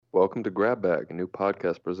welcome to Grab Bag, a new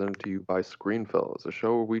podcast presented to you by Screenfellows, a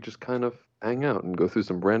show where we just kind of hang out and go through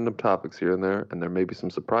some random topics here and there may be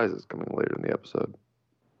some surprises coming later in the episode.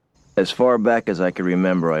 As far back as I can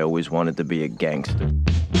remember, I always wanted to be a gangster.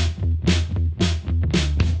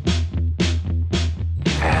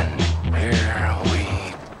 And here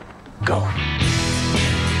we go.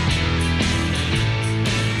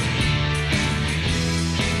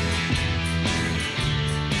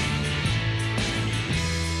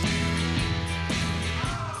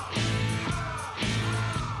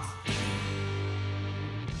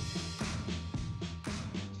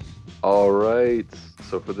 All right,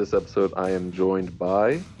 so for this episode, I am joined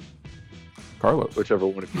by Carlos. whichever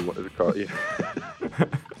one of you wanted to call. Yeah.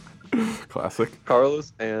 Classic.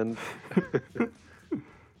 Carlos and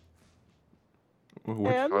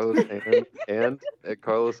What-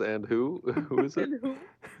 Carlos and who? Who is it?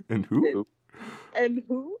 And who? And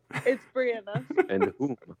who? It's Brianna. And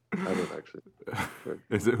whom? I don't actually.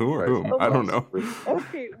 Is it who or Right. whom? I don't know.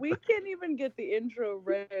 Okay, we can't even get the intro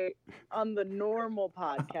right on the normal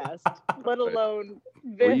podcast, let alone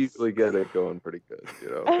We this. usually get it going pretty good, you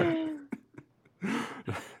know.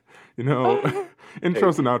 You know,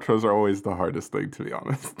 intros and outros are always the hardest thing, to be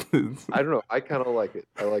honest. I don't know. I kind of like it.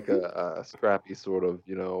 I like a scrappy sort of,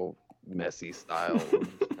 messy style.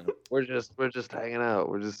 We're just hanging out.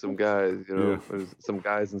 We're just some guys, Yeah. We're just some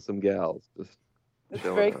guys and some gals. Just It's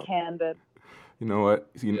chilling very out. candid. You know what?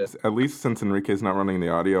 At least since Enrique's not running the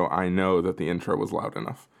audio, I know that the intro was loud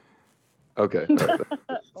enough. Okay. All right.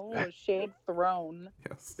 Oh, shade thrown.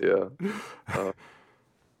 Yes. Yeah. Uh,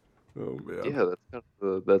 Oh man. yeah.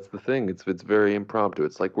 That's the thing. It's very impromptu.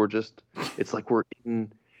 It's like we're in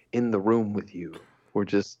the room with you. We're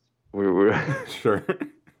Sure.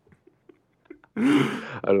 I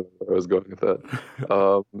don't know where I was going with that.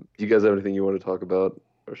 Do you guys have anything you want to talk about,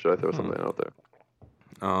 or should I throw something out there?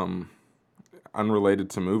 Unrelated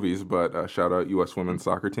to movies, but shout out U.S. women's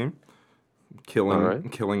soccer team,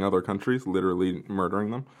 killing other countries, literally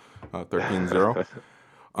murdering them, 13-0.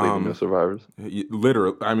 Leaving no survivors.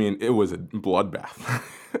 Literally, I mean, it was a bloodbath.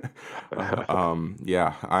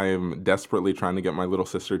 Yeah, I am desperately trying to get my little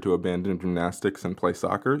sister to abandon gymnastics and play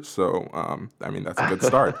soccer. So, I mean, that's a good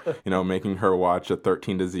start. Making her watch a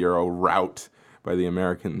 13-0 rout by the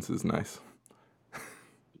Americans is nice.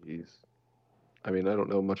 Jeez. I mean, I don't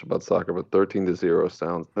know much about soccer, but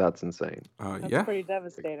 13-0 that's insane. That's Yeah, pretty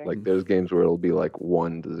devastating. Like there's games where it'll be like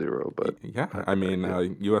 1-0, but yeah. I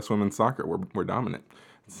mean, U.S. women's soccer, we're dominant.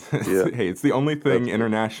 Yeah. Hey, it's the only thing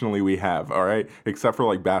internationally we have, all right? Except for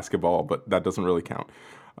like basketball, but that doesn't really count.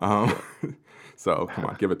 So come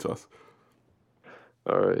on, give it to us.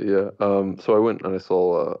 all right, yeah. So I went and I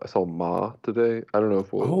saw Ma today. I don't know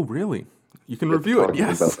if we'll Oh, really? You can get to review it. talking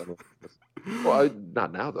Yes. about that. Well,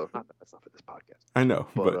 not now though. That's not for this podcast. I know,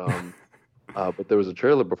 But but there was a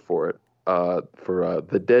trailer before it for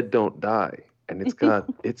The Dead Don't Die, and it's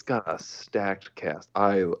got a stacked cast.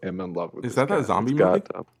 I am in love with. Is this that cast. zombie It's got,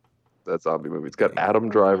 movie? that zombie movie. It's got Adam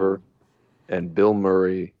Driver and Bill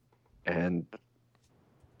Murray and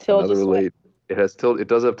Tilda another Swinton. late. It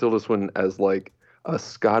does have Tilda Swinton as like a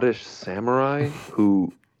Scottish samurai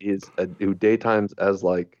who daytimes as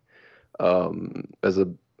like as a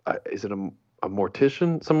is it a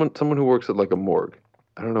mortician, someone who works at like a morgue.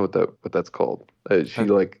 I don't know what that's called. She I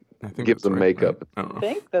think gives that's them right. makeup. I I don't know.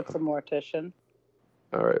 think that's a mortician.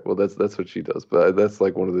 All right, well that's what she does, but that's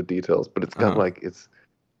like one of the details. But it's got Uh-huh. like it's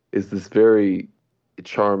this very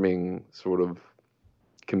charming sort of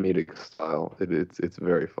comedic style. It's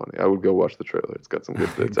very funny. I would go watch the trailer. It's got some good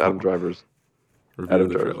bits. Adam Driver's Review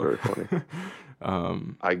the Driver's trailer. very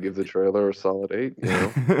funny. I give the trailer a solid 8.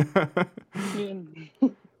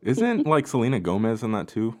 Isn't like Selena Gomez in that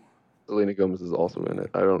too? Selena Gomez is also in it.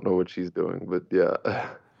 I don't know what she's doing, but yeah.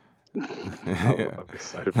 Yeah. I'm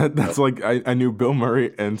excited for That's like I knew Bill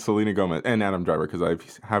Murray and Selena Gomez and Adam Driver because I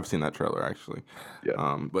have seen that trailer actually.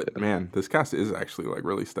 Yeah. But man, this cast is actually like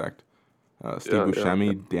really stacked. Steve Yeah,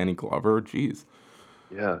 Buscemi, Danny Glover, jeez.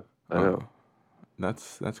 Yeah, I know.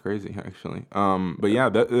 That's crazy actually. But yeah,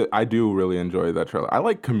 I do really enjoy that trailer. I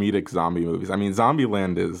like comedic zombie movies. I mean,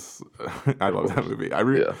 Zombieland is I love that movie. I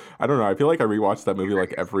don't know. I feel like I rewatch that movie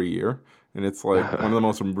like every year, and it's like one of the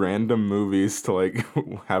most random movies to like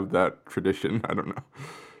have that tradition. I don't know.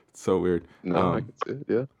 It's so weird. No, I can see it.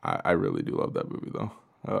 Yeah. I really do love that movie though.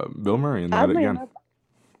 Bill Murray in that Oddly again. enough,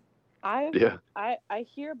 Yeah. I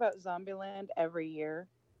hear about Zombieland every year,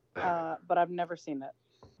 but I've never seen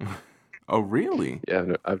it. Oh really?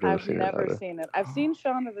 Yeah, I've never seen it either. seen it. I've seen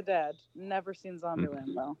Shaun of the Dead. Never seen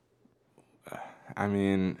Zombieland though. I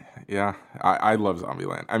mean, yeah, I love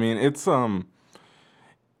Zombieland. I mean, it's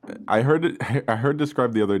I heard it. I heard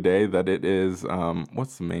described the other day that it is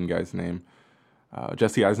what's the main guy's name?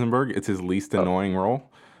 Jesse Eisenberg. It's his least annoying role.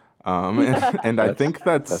 And I think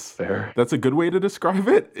that's fair. That's a good way to describe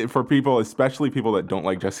it for people, especially people that don't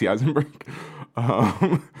like Jesse Eisenberg.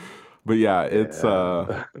 But yeah, it's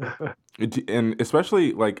and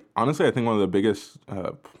especially like honestly, I think one of the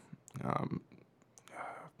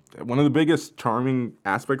biggest charming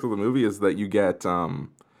aspects of the movie is that you get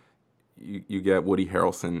you get Woody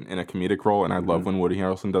Harrelson in a comedic role, and I love when Woody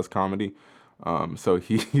Harrelson does comedy. So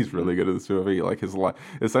he's really good at this movie. Like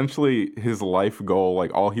essentially his life goal,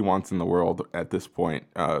 like all he wants in the world at this point,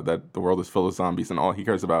 that the world is full of zombies, and all he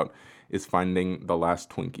cares about is finding the last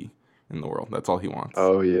Twinkie in the world. That's all he wants.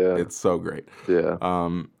 Oh yeah, it's so great. Yeah.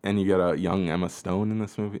 And you get a young Emma Stone in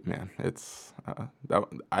this movie. Man, it's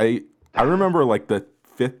I remember like the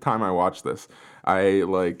 5th time I watched this, I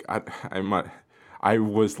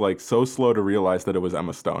was like so slow to realize that it was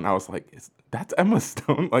Emma Stone. I was like, that's Emma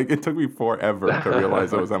Stone? Like it took me forever to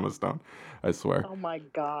realize it was Emma Stone. I swear. Oh my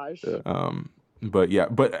gosh. Yeah.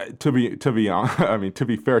 But to be honest, I mean to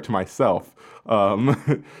be fair to myself,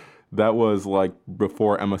 that was like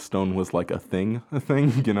before Emma Stone was like a thing,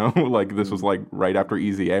 you know? Like this was like right after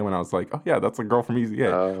Easy A when I was like, oh yeah, that's a girl from Easy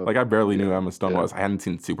A. Like I barely knew who Emma Stone was. I hadn't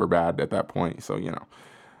seen Superbad at that point, so you know.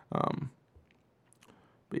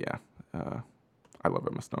 But yeah, I love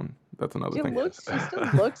Emma Stone. That's another thing. She still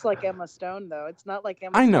looks like Emma Stone though. It's not like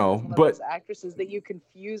Emma I Stone know, is one but of those actresses that you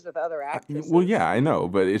confuse with other actresses. Well, yeah, I know,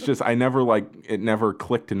 but it's just it never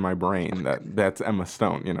clicked in my brain that that's Emma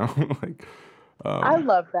Stone, you know? Like I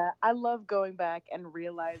love that. I love going back and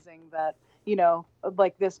realizing that, you know,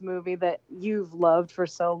 like this movie that you've loved for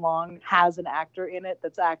so long has an actor in it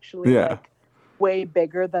that's actually like way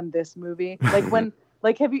bigger than this movie. Like when,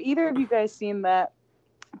 like, have either of you guys seen that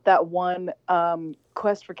one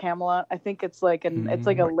Quest for Camelot? I think it's like a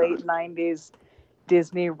late 90s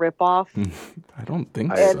Disney ripoff. I don't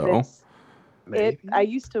think so. I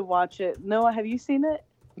used to watch it. Noah, have you seen it?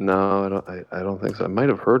 No, I don't think so. I might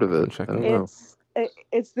have heard of it. I don't know.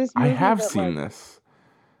 It's this movie I have seen this.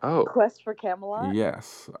 Oh. Quest for Camelot?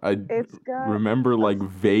 Yes. I remember like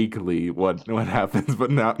vaguely what happens,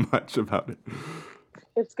 but not much about it.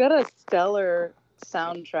 It's got a stellar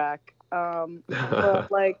soundtrack.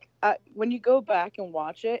 But like when you go back and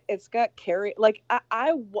watch it, it's got Carrie. Like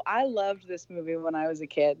I loved this movie when I was a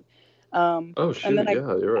kid. Oh shit! Yeah,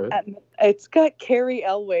 you're right. It's got Carrie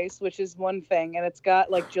Elways, which is one thing, and it's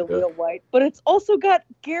got like Jaleel White, but it's also got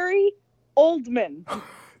Gary Oldman.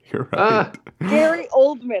 You're right. Gary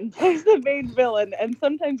Oldman plays the main villain, and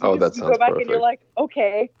sometimes you go back and you're like,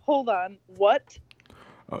 okay, hold on, what?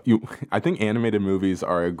 I think animated movies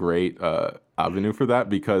are a great avenue for that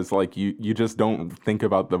because like you just don't think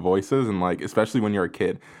about the voices and like especially when you're a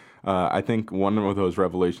kid. I think one of those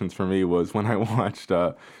revelations for me was when I watched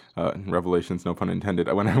Revelations, no pun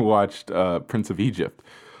intended. When I watched Prince of Egypt.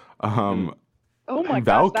 Oh my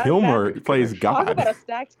Val Kilmer plays God. Talk about a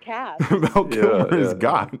stacked cast. Val Kilmer is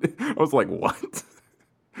God. I was like, what?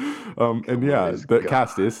 And yeah, the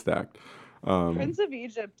cast is stacked. Prince of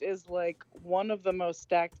Egypt is like one of the most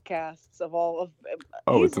stacked casts of all of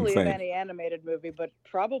easily of any animated movie, but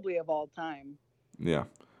probably of all time. Yeah,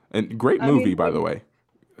 and great movie by the way.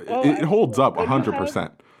 It holds up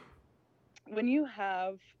 100%. When you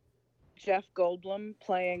have Jeff Goldblum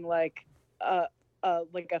playing like a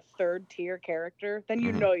third tier character, then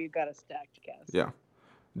you know you've got a stacked cast. Yeah.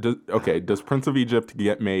 Does Prince of Egypt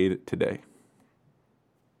get made today?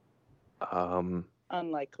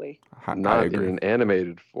 Unlikely. Not in an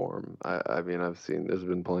animated form. I mean, there's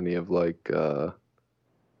been plenty of like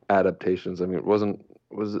adaptations. I mean, was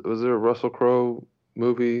there a Russell Crowe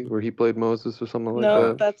movie where he played Moses or something like that?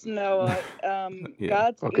 No, that's Noah.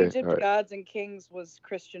 Egypt, Gods and Kings was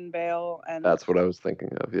Christian Bale, and that's what I was thinking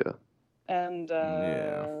of. Yeah. And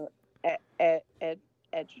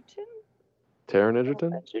Edgerton? Taron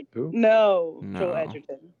Egerton? Who? No, Joel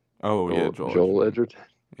Edgerton. Oh yeah, Joel Edgerton.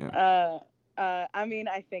 Yeah. I mean,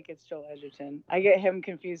 I think it's Joel Edgerton. I get him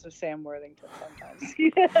confused with Sam Worthington sometimes.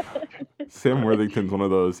 Sam Worthington's one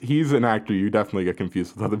of those. He's an actor you definitely get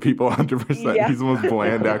confused with other people 100%. Yeah. He's the most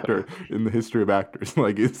bland actor in the history of actors.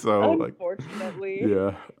 Like it's so unfortunately.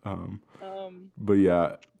 Yeah. But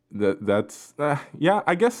yeah, that's yeah.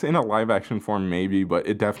 I guess in a live action form maybe, but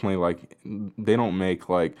it definitely like they don't make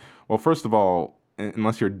like. Well, first of all,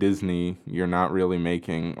 unless you're Disney, you're not really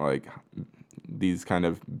making like these kind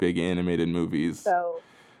of big animated movies. So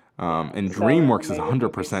And So DreamWorks is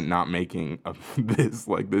animated 100% movies. not making this.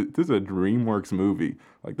 Like, this is a DreamWorks movie.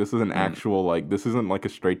 Like, this is an actual, like, this isn't like a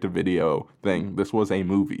straight-to-video thing. This was a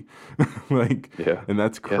movie. Like, Yeah. and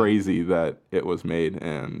that's Yeah. crazy that it was made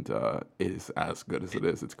and is as good as it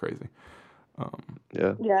is. It's crazy.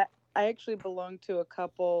 Yeah. Yeah, I actually belong to a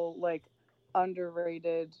couple like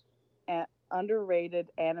underrated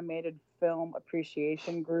animated film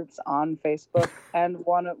appreciation groups on Facebook, and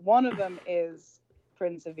one of them is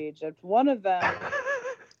Prince of Egypt. One of them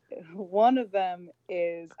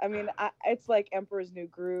is, I mean, it's like Emperor's New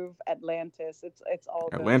Groove, Atlantis. It's all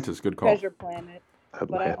those. Atlantis, good call. Treasure Planet.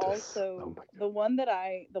 But I Atlantis. also Oh my God.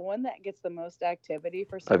 the one that gets the most activity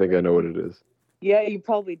for I some think I know what reason. it is. Yeah, you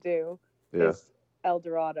probably do. Yeah. Is El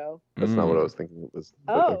Dorado. That's not what I was thinking it was.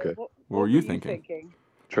 But Oh, okay. what were you thinking?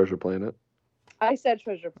 Treasure Planet. I said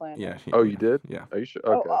Treasure Planet. Yeah. Oh, you did? Yeah. Are you sure?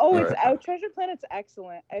 Okay. Treasure Planet's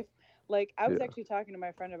excellent. I was Yeah. actually talking to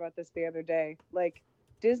my friend about this the other day. Like,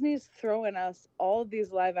 Disney's throwing us all of these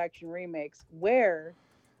live action remakes. Where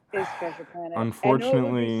is Treasure Planet?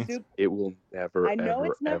 Unfortunately, it will never, I know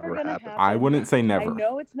ever, it's never ever gonna happen. happen. I wouldn't say never. I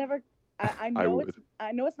know it's never. I know would.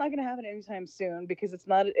 I know it's not going to happen anytime soon because it's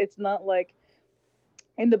not like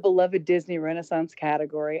in the beloved Disney Renaissance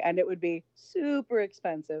category, and it would be super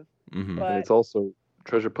expensive. Mhm. But And it's also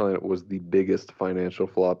Treasure Planet was the biggest financial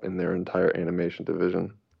flop in their entire animation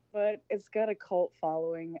division. but it's got a cult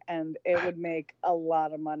following, and it would make a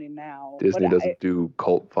lot of money now. Disney But doesn't do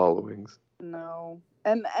cult followings. No,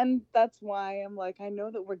 and that's why I'm like, I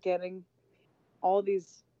know that we're getting all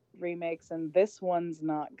these remakes, and this one's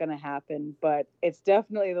not gonna happen, but it's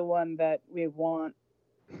definitely the one that we want,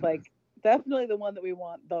 like definitely the one that we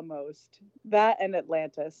want the most. That and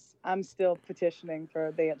Atlantis. I'm still petitioning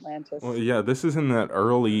for the Atlantis. Well, yeah, this is in that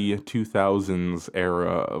early 2000s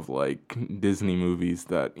era of like Disney movies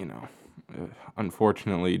that,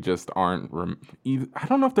 unfortunately just aren't I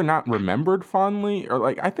don't know if they're not remembered fondly, or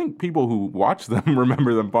like I think people who watch them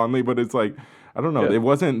remember them fondly, but it's like I don't know, Yeah. it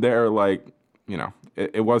wasn't their like,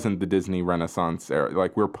 it wasn't the Disney Renaissance era.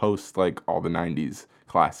 Like we're post like all the 90s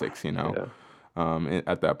classics, Yeah.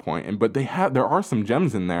 at that point. But there are some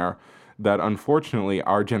gems in there that unfortunately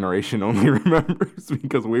our generation only remembers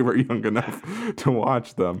because we were young enough to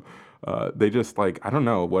watch them. They just like, I don't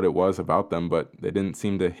know what it was about them, but they didn't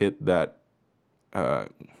seem to hit that,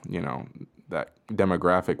 that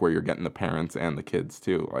demographic where you're getting the parents and the kids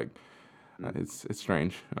too. Like, it's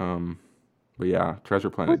strange. But yeah,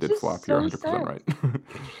 Treasure Planet Which did is flop. so You're 100% sad. right.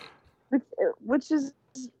 Which is,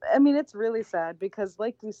 I mean, it's really sad because,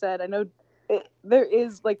 like you said, I know there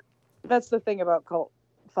is like, that's the thing about cult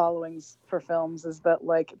followings for films is that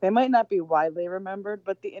like they might not be widely remembered,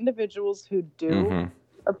 but the individuals who do Mhm.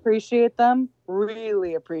 appreciate them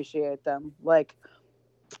really appreciate them. Like,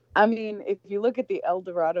 I mean, if you look at the El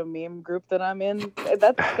Dorado meme group that I'm in,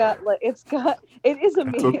 that's got like it is a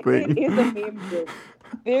That's meme. a thing. It is a meme group.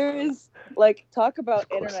 There is like talk about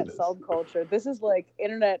course internet it is. subculture. This is like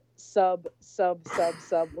internet sub.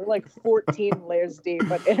 We're like 14 layers deep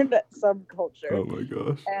on internet subculture. Oh my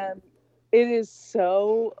gosh. And it is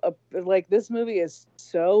so like this movie is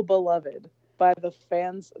so beloved by the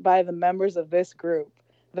fans, by the members of this group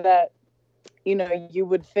that you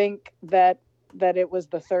would think that it was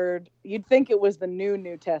the third. You'd think it was the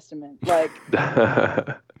New Testament. Like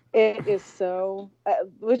it is so,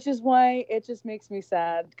 which is why it just makes me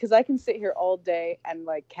sad because I can sit here all day and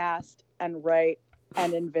like cast and write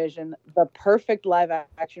and envision the perfect live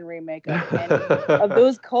action remake of any of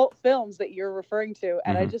those cult films that you're referring to,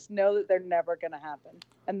 and I just know that they're never going to happen,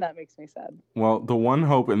 and that makes me sad. Well, the one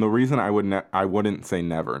hope and the reason I wouldn't say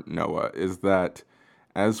never, Noah, is that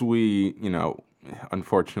as we,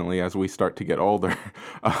 unfortunately, as we start to get older,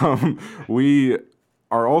 we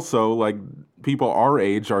are also like people our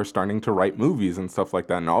age are starting to write movies and stuff like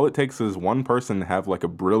that. And all it takes is one person to have like a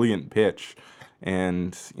brilliant pitch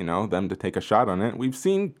and, them to take a shot on it. We've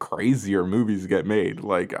seen crazier movies get made.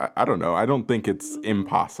 Like, I don't know. I don't think it's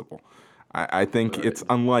impossible. I think it's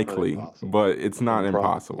unlikely, but it's not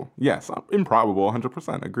impossible. Yes, improbable,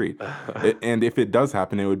 100%, agreed. And if it does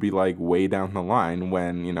happen, it would be like way down the line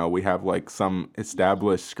when, we have like some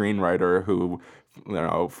established screenwriter who,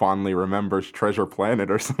 fondly remembers Treasure Planet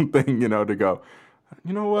or something, to go,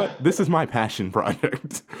 you know what, this is my passion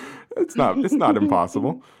project. It's not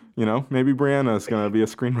impossible. Maybe Brianna's going to be a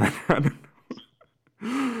screenwriter. I don't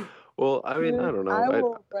know. Well, I mean, I don't know. I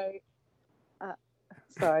will write.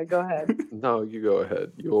 Sorry, go ahead. No, you go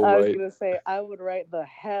ahead. You'll I was write. gonna say I would write the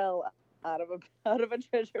hell out of a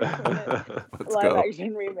Treasure Planet Let's live go.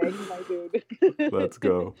 action remake, my dude. Let's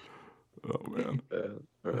go. Oh, man. Yeah,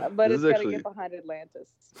 all right. But This it's is gotta actually get behind Atlantis.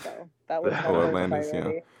 So that was Oh, my Atlantis, yeah.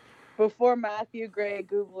 priority. before Matthew Gray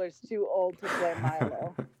Googler's too old to play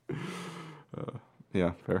Milo.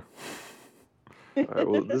 Yeah, fair. All right,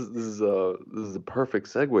 well, this is a perfect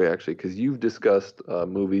segue actually, because you've discussed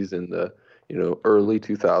movies in the early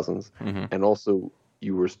 2000s, and also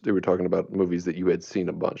they were talking about movies that you had seen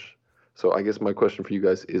a bunch. So I guess my question for you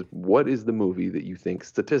guys is, what is the movie that you think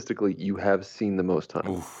statistically you have seen the most time?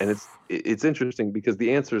 Oof. And it's interesting because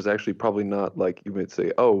the answer is actually probably not like you might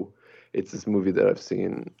say, oh, it's this movie that I've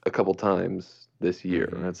seen a couple times this year.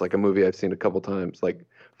 And it's like a movie I've seen a couple times, like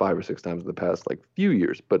 5 or 6 times in the past like few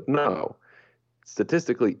years. But no,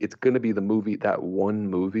 statistically, it's going to be that one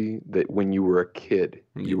movie that when you were a kid,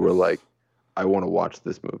 you were like, I want to watch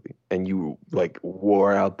this movie, and you like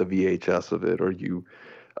wore out the VHS of it, or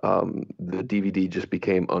the DVD just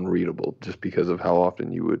became unreadable just because of how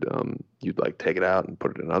often you'd like take it out and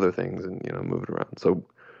put it in other things and move it around. So,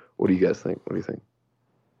 what do you guys think? What do you think?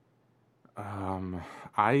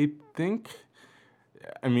 I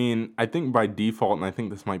think by default, and I think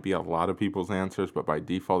this might be a lot of people's answers, but by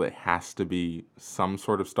default, it has to be some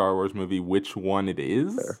sort of Star Wars movie. Which one it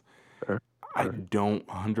is, Fair. I don't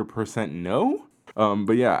 100% know.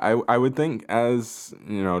 But yeah, I would think as,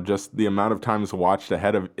 just the amount of times watched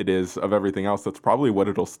ahead of it is of everything else, that's probably what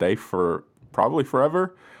it'll stay for probably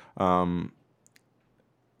forever. The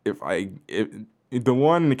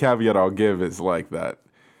one caveat I'll give is like that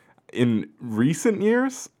in recent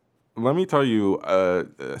years, let me tell you,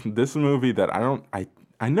 this movie that I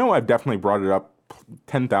know I've definitely brought it up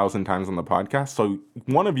 10,000 times on the podcast. So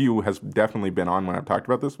one of you has definitely been on when I've talked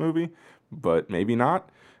about this movie, but maybe not.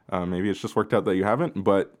 Maybe it's just worked out that you haven't.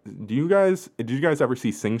 But did you guys ever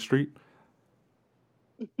see Sing Street?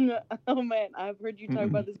 Oh man, I've heard you talk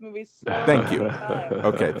about this movie so Thank you. many times.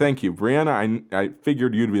 Okay, thank you. Brianna, I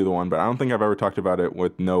figured you'd be the one, but I don't think I've ever talked about it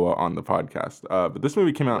with Noah on the podcast. But this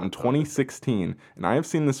movie came out in 2016, and I have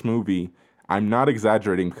seen this movie, I'm not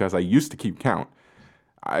exaggerating because I used to keep count.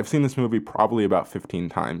 I've seen this movie probably about 15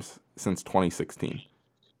 times since 2016.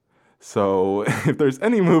 So if there's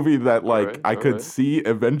any movie that I could see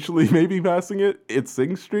eventually maybe passing it, it's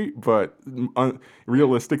Sing Street. But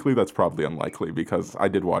realistically, that's probably unlikely because I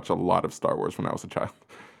did watch a lot of Star Wars when I was a child.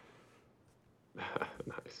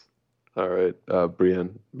 Nice. All right,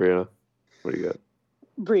 Brianna, what do you got?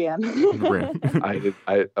 Brienne.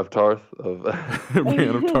 Of Tarth of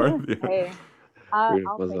Brienne of Tarth. Yeah. Hey,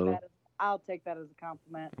 I'll take that as a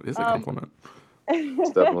compliment. It is a compliment. It's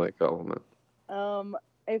definitely a compliment.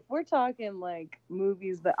 If we're talking like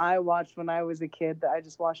movies that I watched when I was a kid that I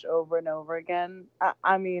just watched over and over again,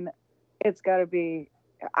 I mean, it's got to be.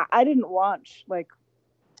 I didn't watch like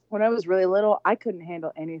when I was really little. I couldn't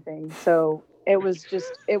handle anything, so it was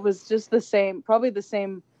just the same, probably the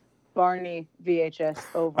same Barney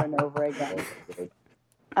VHS over and over again.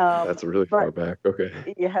 That's really far back. Okay.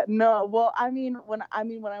 Yeah. No. Well, when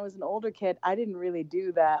I was an older kid, I didn't really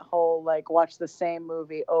do that whole like watch the same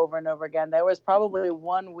movie over and over again. There was probably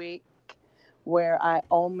 1 week where I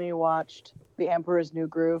only watched The Emperor's New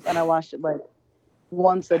Groove, and I watched it like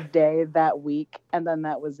once a day that week, and then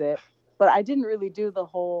that was it. But I didn't really do the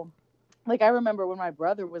whole. Like I remember when my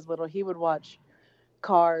brother was little, he would watch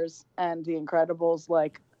Cars and The Incredibles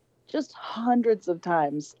like just hundreds of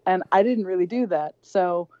times, and I didn't really do that.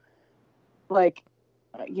 So like,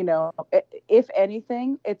 if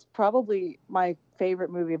anything, it's probably my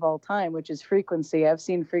favorite movie of all time, which is Frequency. I've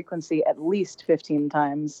seen Frequency at least 15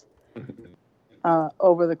 times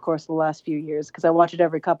over the course of the last few years because I watch it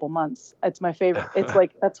every couple months. It's my favorite. It's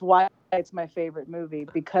like that's why it's my favorite movie,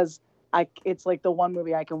 because it's like the one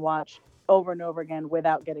movie I can watch over and over again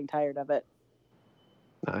without getting tired of it.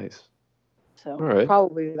 Nice. So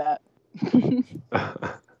probably that.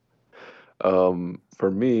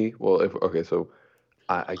 For me, so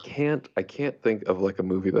I can't think of like a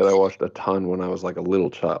movie that I watched a ton when I was like a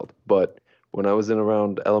little child. But when I was in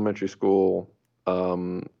around elementary school,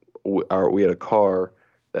 we had a car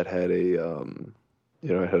that had it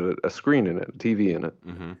had a screen in it, a TV in it.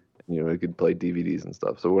 Mm-hmm. And, it could play DVDs and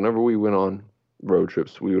stuff. So whenever we went on road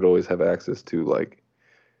trips, we would always have access to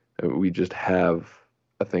we just have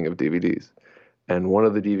a thing of DVDs. And one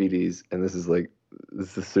of the DVDs, and this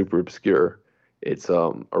is super obscure. It's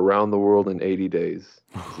Around the World in 80 Days.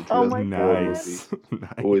 Oh my God. Nice.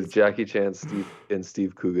 With Jackie Chan,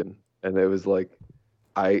 Steve Coogan. And it was like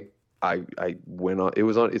I went on,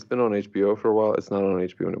 it's been on HBO for a while. It's not on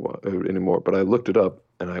HBO anymore, but I looked it up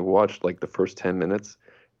and I watched like the first 10 minutes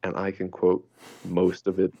and I can quote most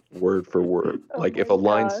of it word for word. Like if a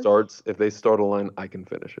line starts, if they start a line, I can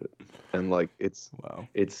finish it. And like it's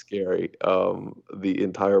scary. The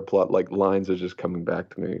entire plot, like lines are just coming back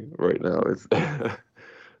to me right now. It's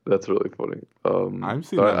That's really funny. I've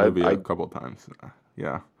seen So that movie a couple times.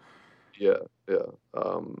 Yeah. yeah, yeah.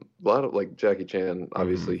 A lot of like Jackie Chan. Mm-hmm.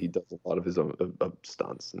 Obviously, he does a lot of his own of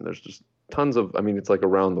stunts, and there's just tons of. I mean, it's like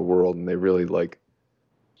around the world, and they really like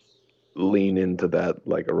lean into that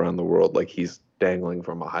like around the world. Like he's dangling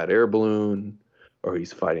from a hot air balloon, or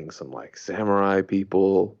he's fighting some like samurai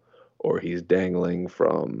people, or he's dangling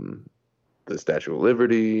from the Statue of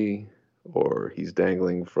Liberty, or he's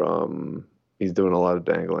dangling from. He's doing a lot of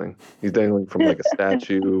dangling. He's dangling from like a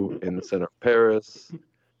statue in the center of Paris.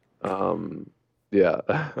 Um, yeah,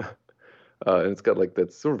 and it's got like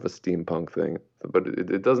that sort of a steampunk thing, but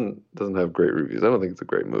it doesn't have great reviews. I don't think it's a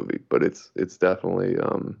great movie, but it's definitely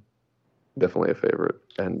definitely a favorite.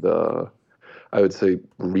 And I would say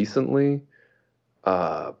recently,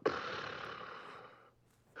 uh,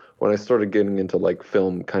 when I started getting into like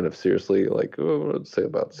film kind of seriously, like let's say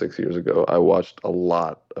about 6 years ago, I watched a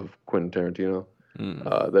lot of Quentin Tarantino.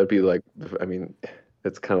 That'd be like, I mean,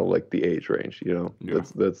 it's kind of like the age range, you know. Yeah.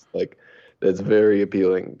 That's like that's very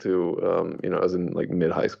appealing to you know, as in like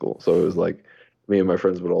mid high school. So it was like me and my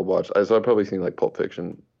friends would all watch. So I've probably seen like Pulp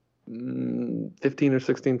Fiction 15 or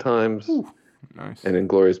 16 times. Ooh, nice. And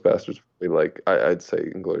Inglourious Basterds, like I'd say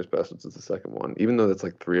Inglourious Basterds is the second one, even though that's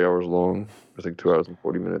like 3 hours long. It's like 2 hours and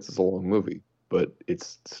 40 minutes. It's a long movie, but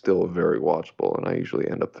it's still very watchable, and I usually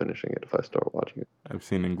end up finishing it if I start watching it. I've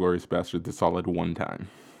seen Inglourious Basterds a solid one time.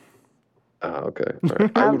 Okay.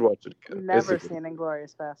 Right. I would watch it again. Never seen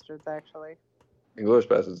Inglourious Basterds, actually. Inglourious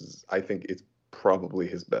Basterds is, I think it's probably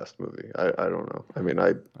his best movie. I don't know. I mean,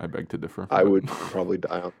 I beg to differ. I would probably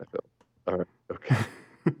die on that film. All right. Okay.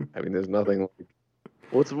 I mean, there's nothing like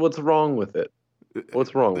what's wrong with it?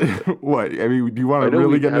 What's wrong with it? What? I mean, do you want to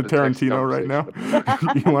really get into Tarantino right now?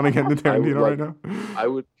 You want to get into Tarantino right now? I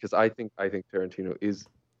would, because I think Tarantino is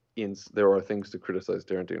there are things to criticize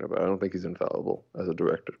Tarantino about. I don't think he's infallible as a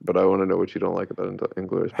director, but I want to know what you don't like about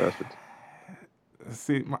Inglourious Basterds.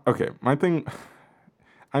 See, my thing,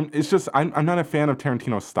 I'm not a fan of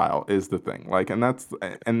Tarantino's style is the thing. Like, and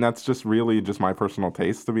that's just really just my personal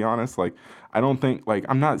taste, to be honest. Like, I don't think, like,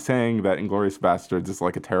 I'm not saying that Inglourious Basterds is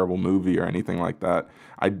like a terrible movie or anything like that.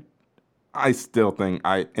 I still think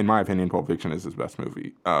in my opinion, Pulp Fiction is his best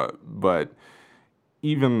movie. But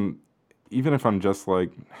even if I'm just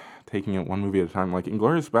like taking it one movie at a time, like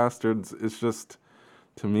Inglourious Basterds is just,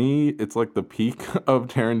 to me, it's like the peak of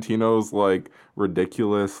Tarantino's like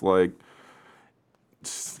ridiculous, like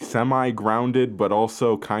semi-grounded but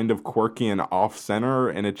also kind of quirky and off-center,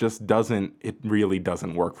 and it really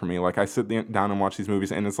doesn't work for me. Like, I sit down and watch these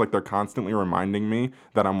movies, and it's like they're constantly reminding me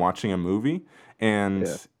that I'm watching a movie, and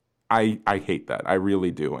yeah. I hate that. I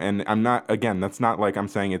really do. And I'm not, again, that's not like I'm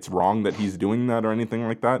saying it's wrong that he's doing that or anything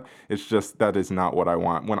like that. It's just that is not what I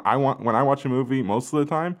want. When I watch a movie, most of the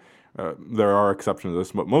time, there are exceptions to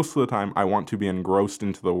this, but most of the time I want to be engrossed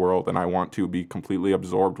into the world, and I want to be completely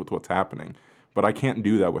absorbed with what's happening. But I can't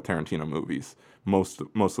do that with Tarantino movies most of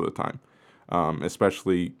the time,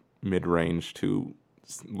 especially mid-range to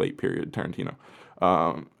late period Tarantino.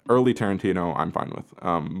 Early Tarantino, I'm fine with,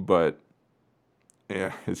 but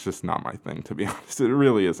yeah, it's just not my thing, to be honest. It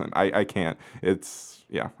really isn't. I can't.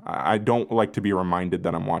 I don't like to be reminded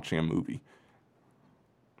that I'm watching a movie.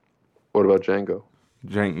 What about Django?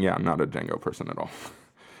 Yeah, I'm not a Django person at all.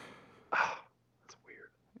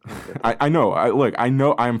 Okay. I know. I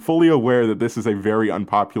know. I'm fully aware that this is a very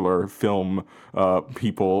unpopular film.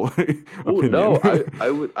 People opinion. No, I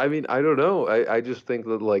would. I mean, I don't know. I just think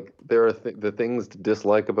that like there are the things to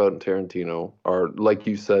dislike about Tarantino are, like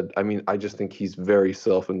you said. I mean, I just think he's very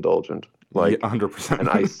self-indulgent. Like 100%. And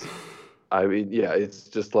I mean, yeah, it's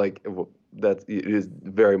just like it is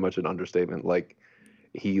very much an understatement. Like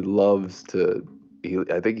he loves to.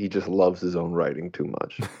 I think he just loves his own writing too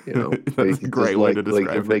much. You know, that's a great way to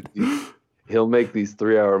describe it. He'll make these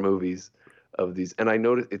 3-hour movies of these, and I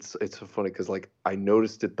noticed it's so funny because like I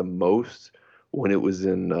noticed it the most when it was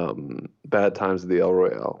in Bad Times at the El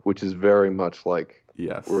Royale, which is very much like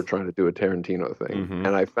we're trying to do a Tarantino thing,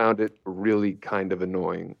 and I found it really kind of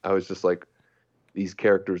annoying. I was just like, these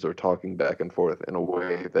characters are talking back and forth in a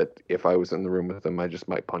way that if I was in the room with them, I just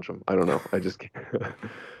might punch them. I don't know. I just can't.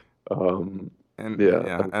 And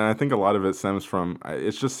and I think a lot of it stems from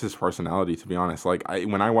it's just his personality, to be honest. Like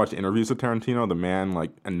when I watch interviews with Tarantino, the man like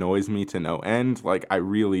annoys me to no end. Like I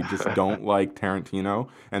really just don't like Tarantino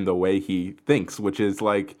and the way he thinks, which is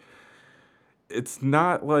like, it's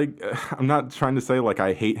not like, I'm not trying to say like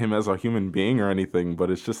I hate him as a human being or anything, but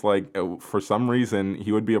it's just like for some reason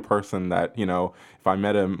he would be a person that, you know, if I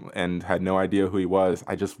met him and had no idea who he was,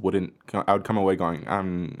 I would come away going,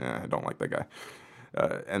 I don't like that guy.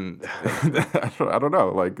 And I don't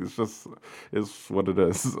know. Like it's what it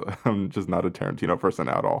is. I'm just not a Tarantino person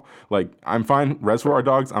at all. Like I'm fine. Reservoir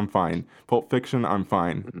Dogs, I'm fine. Pulp Fiction, I'm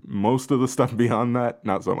fine. Most of the stuff beyond that,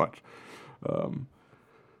 not so much.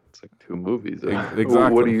 It's like 2 movies.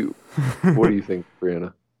 Exactly. What do you think,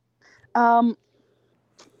 Brianna?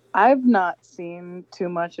 I've not seen too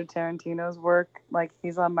much of Tarantino's work. Like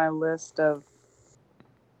he's on my list of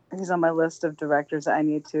directors that I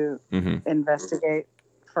need to investigate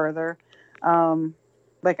further.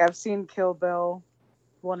 Like I've seen Kill Bill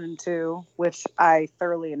 1 and 2, which I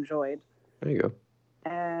thoroughly enjoyed. There you go.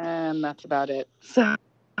 And that's about it. So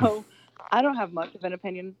I don't have much of an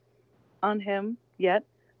opinion on him yet.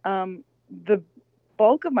 The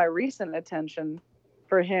bulk of my recent attention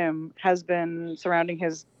for him has been surrounding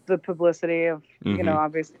the publicity of,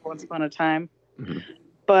 obviously Once Upon a Time.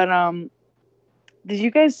 But did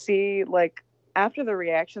you guys see, like, after the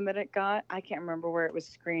reaction that it got, I can't remember where it was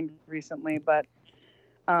screened recently, but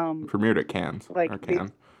premiered at Cannes. Like,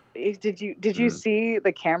 did you see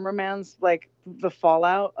the cameraman's, like, the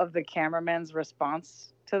fallout of the cameraman's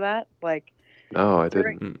response to that? Like, no, I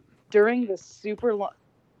didn't. During the super long,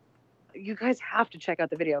 you guys have to check out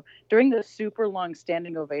the video. During the super long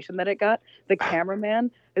standing ovation that it got, the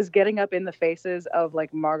cameraman is getting up in the faces of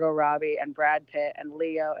like Margot Robbie and Brad Pitt and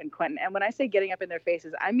Leo and Quentin. And when I say getting up in their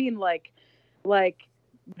faces, I mean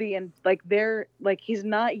he's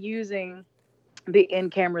not using the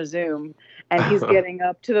in-camera zoom, and he's getting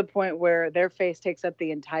up to the point where their face takes up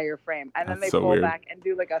the entire frame, and then they pull back and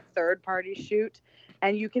do like a third-party shoot.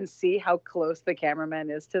 And you can see how close the cameraman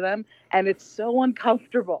is to them, and it's so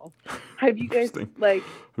uncomfortable. Have you guys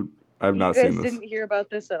I've not seen this. You guys didn't hear about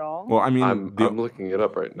this at all? Well, I mean, I'm looking it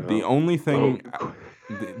up right now. The only thing,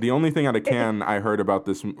 the only thing out of Cannes I heard about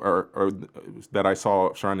this, or that I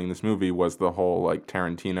saw surrounding this movie, was the whole like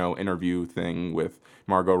Tarantino interview thing with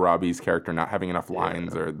Margot Robbie's character not having enough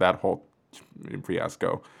lines, or that whole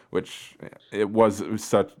fiasco, which it was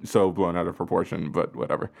so blown out of proportion. But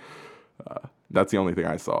whatever. That's the only thing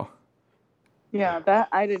I saw. Yeah, that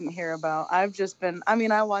I didn't hear about. I've just been,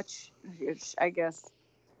 I watch, I guess,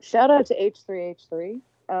 shout out to H3H3.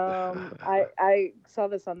 I saw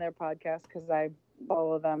this on their podcast because I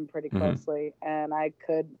follow them pretty closely, and I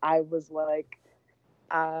was like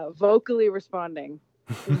vocally responding.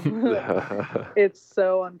 It's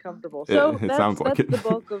so uncomfortable. So that's the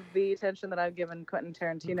bulk of the attention that I've given Quentin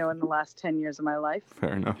Tarantino in the last 10 years of my life.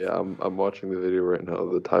 Fair enough. Yeah, I'm watching the video right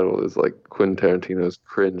now. The title is like Quentin Tarantino's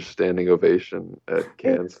cringe standing ovation at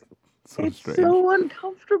Cannes. It's so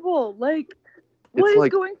uncomfortable. Like, what is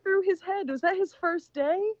going through his head? Was that his first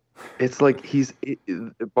day? It's like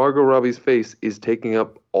Margot Robbie's face is taking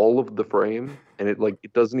up all of the frame, and it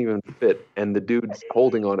doesn't even fit, and the dude's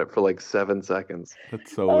holding on it for like 7 seconds.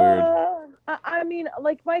 That's so weird. I mean,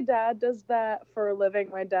 like my dad does that for a living.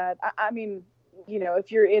 My dad, I mean,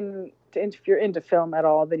 if you're into film at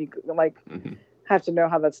all, then you have to know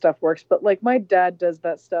how that stuff works. But like my dad does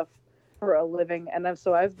that stuff for a living, and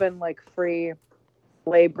I've been like free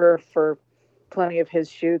labor for plenty of his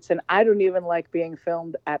shoots, and I don't even like being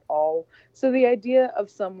filmed at all. So the idea of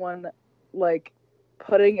someone like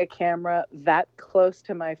putting a camera that close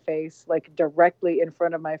to my face, like directly in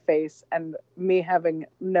front of my face, and me having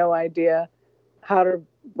no idea how to,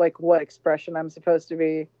 like, what expression I'm supposed to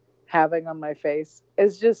be having on my face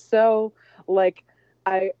is just so like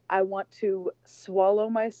I want to swallow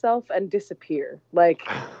myself and disappear. Like,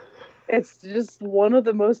 it's just one of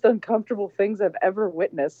the most uncomfortable things I've ever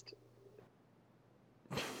witnessed.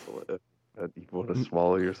 You want to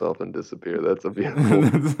swallow yourself and disappear. That's a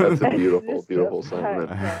beautiful, beautiful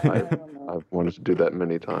sentiment. I've wanted to do that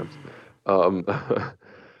many times.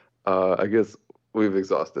 I guess we've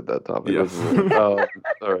exhausted that topic. Yes. All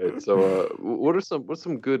right. So, what's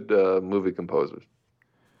some good movie composers?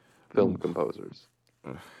 Film composers.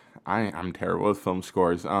 I'm terrible with film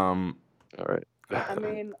scores. All right. I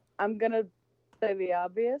mean, I'm gonna say the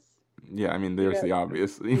obvious. Yeah, I mean, there's the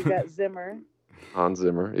obvious. You got Zimmer. Hans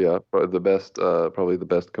Zimmer, yeah, probably the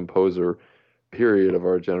best composer, period, of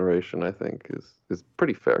our generation. I think is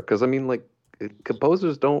pretty fair, because I mean, like,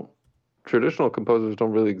 traditional composers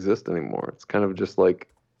don't really exist anymore. It's kind of just like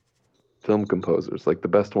film composers. Like, the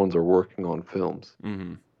best ones are working on films.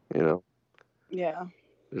 Mm-hmm. Yeah.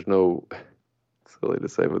 There's no, silly to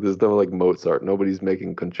say, but there's no like Mozart. Nobody's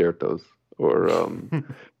making concertos or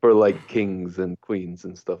for like kings and queens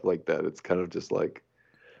and stuff like that. It's kind of just like,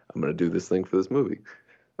 I'm gonna do this thing for this movie.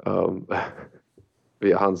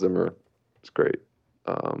 Yeah, Hans Zimmer is great.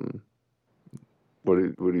 What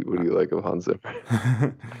do you like of Hans Zimmer?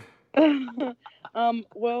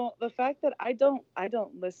 Well, the fact that I don't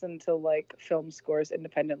listen to like film scores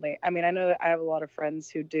independently. I mean, I know that I have a lot of friends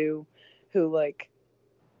who do, who like,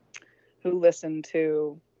 who listen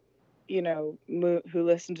to, who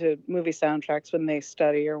listen to movie soundtracks when they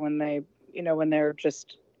study or when they, when they're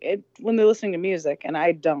just when they're listening to music, and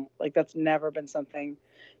I don't. Like, that's never been something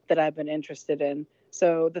that I've been interested in.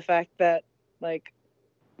 So the fact that like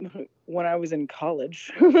when I was in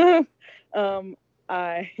college,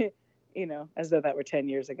 I as though that were 10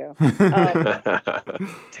 years ago.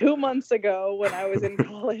 2 months ago when I was in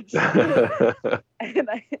college and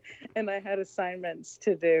I had assignments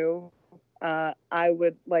to do, I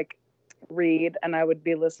would like read and I would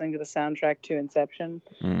be listening to the soundtrack to Inception.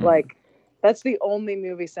 Like, that's the only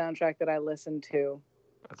movie soundtrack that I listened to.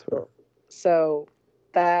 That's fair. So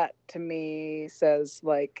that to me says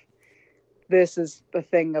like this is a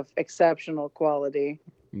thing of exceptional quality.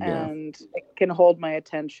 Yeah. And it can hold my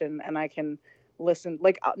attention and I can listen.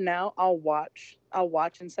 Like now I'll watch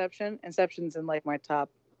Inception. Inception's in like my top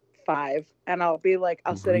 5 and I'll be like,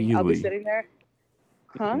 Really? I'll be sitting there.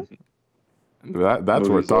 Huh? That's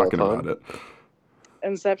worth talking about it.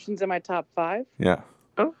 Inception's in my top 5? Yeah.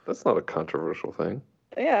 Oh, that's not a controversial thing.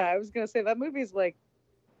 Yeah, I was going to say that movie's like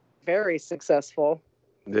very successful.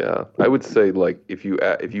 Yeah, I would say like if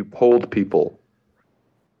you polled people,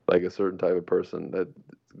 like a certain type of person, that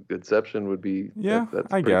Inception would be that's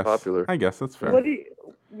pretty popular. I guess that's fair.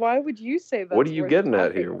 Why would you say that? What are you getting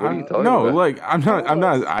at here? What are you talking about? No, like I'm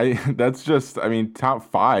not. That's just. I mean, top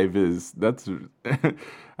 5 is that's.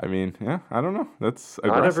 I mean, yeah, I don't know. That's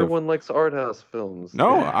aggressive. Not everyone likes art house films.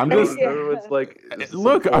 No, I'm just. It's like,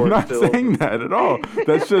 look, I'm not saying that at all.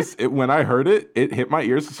 That's just it. When I heard it, it hit my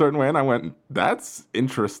ears a certain way, and I went, "That's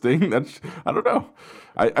interesting." I don't know.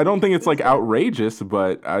 I don't think it's like outrageous,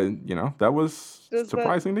 but that was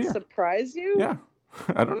surprising to you. Surprise you? Yeah,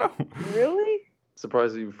 I don't know. Really?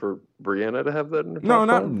 Surprise you for Brianna to have that in her top No,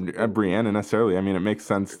 not 5? Brianna necessarily. I mean, it makes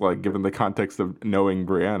sense, like given the context of knowing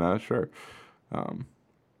Brianna, sure.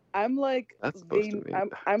 I'm like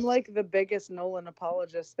I'm like the biggest Nolan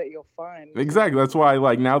apologist that you'll find. Exactly. That's why,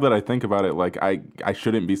 like, now that I think about it, like I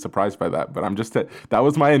shouldn't be surprised by that. But I'm just that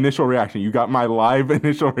was my initial reaction. You got my live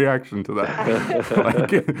initial reaction to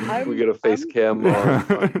that. We get a face cam on.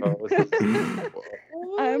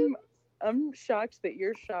 I'm shocked that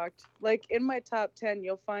you're shocked. Like, in my top 10,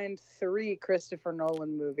 you'll find 3 Christopher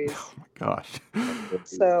Nolan movies. Oh my gosh.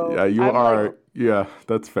 So yeah, you are. Like, yeah,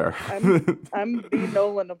 that's fair. I'm the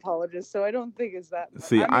Nolan apologist, so I don't think it's that much.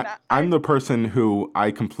 See, I'm the person who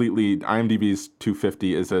IMDb's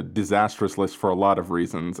 250 is a disastrous list for a lot of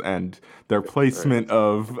reasons, and their placement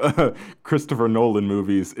of Christopher Nolan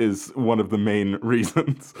movies is one of the main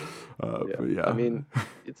reasons. But yeah. I mean,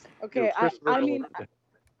 it's okay.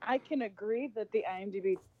 I can agree that the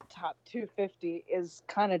IMDb top 250 is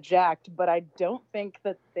kind of jacked, but I don't think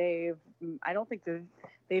that they've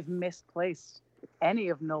misplaced any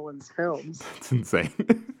of Nolan's films. That's insane.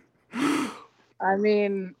 I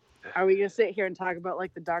mean, are we gonna sit here and talk about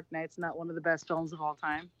like The Dark Knight's not one of the best films of all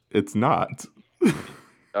time? It's not.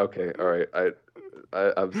 Okay, all right.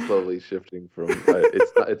 I'm slowly shifting from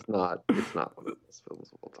it's not one of the best films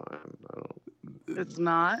of all time. It's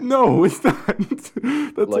not. No, it's not. That's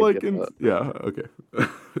yeah. Okay.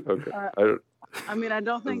 Okay. I mean, I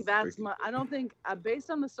don't think that's my. I don't think based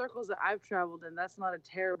on the circles that I've traveled in, that's not a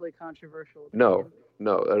terribly controversial opinion.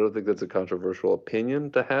 No, I don't think that's a controversial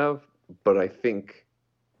opinion to have. But I think,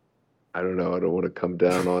 I don't know. I don't want to come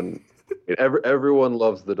down on. Everyone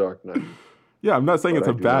loves The Dark Knight. Yeah, I'm not saying it's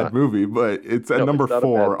a bad movie, but it's at number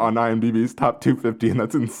 4 on IMDb's top 250, and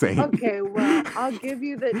that's insane. Okay, well, I'll give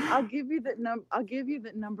you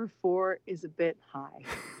that number 4 is a bit high.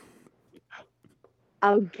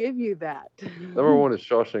 I'll give you that. Number 1 is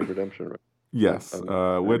Shawshank Redemption, right? Yes,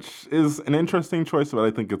 which is an interesting choice, but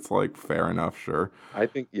I think it's like fair enough, sure. I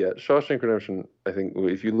think Shawshank Redemption. I think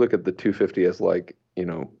if you look at the 250 as like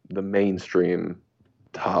the mainstream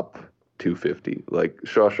top 250, like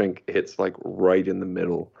Shawshank hits like right in the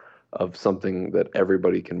middle of something that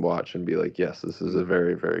everybody can watch and be like, yes, this is a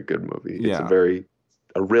very, very good movie. Yeah. It's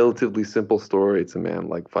a relatively simple story. It's a man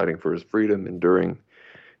like fighting for his freedom, enduring,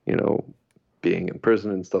 being in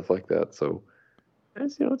prison and stuff like that. So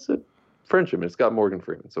it's it's a friendship. It's got Morgan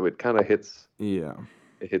Freeman, so it kind of hits. Yeah,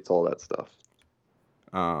 it hits all that stuff.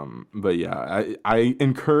 But yeah, I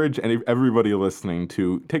encourage everybody listening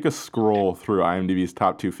to take a scroll through IMDb's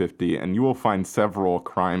top 250, and you will find several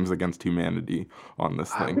crimes against humanity on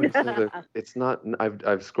this thing. It's not.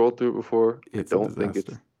 I've scrolled through it before. I don't think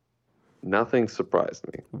it's. Nothing surprised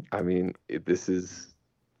me. I mean, this is.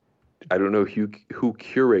 I don't know who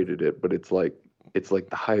curated it, but it's like it's like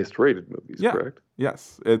the highest rated movies, correct?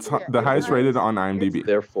 Yes, it's the highest rated on IMDb.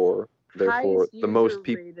 Therefore, the most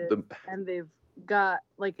people, and they've got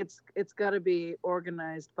like it's got to be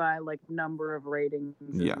organized by like number of ratings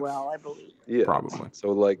as well, I believe. Yeah, probably.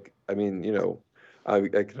 So like, I mean, I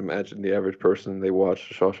can imagine the average person, they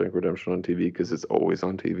watch Shawshank Redemption on TV because it's always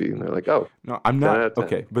on TV, and they're like, oh. No, I'm not.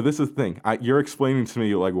 Okay, but this is the thing. You're explaining to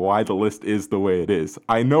me like why the list is the way it is.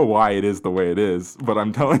 I know why it is the way it is, but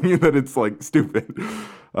I'm telling you that it's like stupid.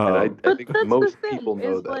 And I think most people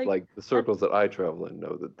know that. Like the circles that I travel in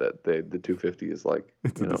know that the 250 is like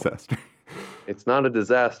it's a disaster. It's not a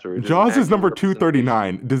disaster. Jaws is number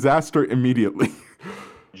 239. Disaster immediately.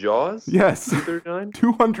 Jaws? Yes. 239?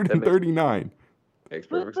 239. Makes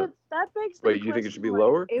perfect sense. That makes Wait, you think it should be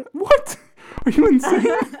lower? What? Are you insane?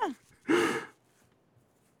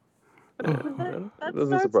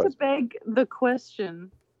 that starts to beg the question,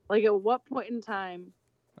 like at what point in time...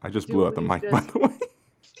 I just blew out the mic, by the way.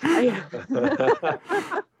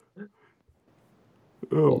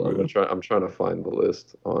 I'm trying to find the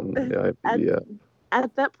list on the IMDb app.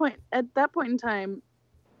 At that point in time,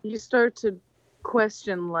 you start to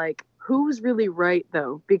question like who's really right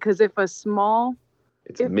though, because if a small...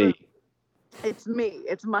 It's me.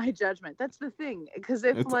 It's my judgment. That's the thing. Because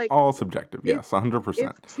if it's like all subjective, yes,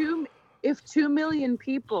 100%. If 2 million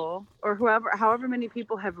people or however many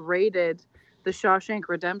people have rated The Shawshank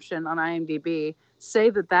Redemption on IMDb say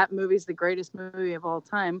that movie's the greatest movie of all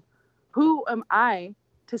time, who am I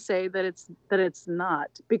to say that it's not?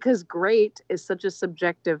 Because great is such a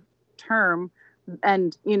subjective term.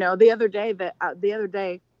 And the other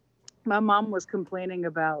day, my mom was complaining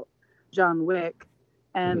about John Wick.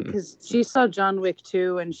 And because she saw John Wick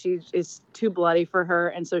 2 and she is too bloody for her.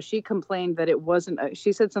 And so she complained that it wasn't,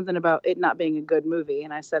 she said something about it not being a good movie.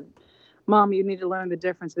 And I said, Mom, you need to learn the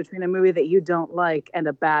difference between a movie that you don't like and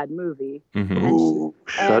a bad movie. Ooh,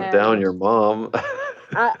 shut down your mom.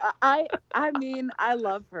 I mean, I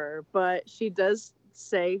love her, but she does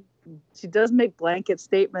make blanket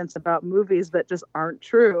statements about movies that just aren't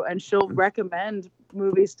true. And she'll recommend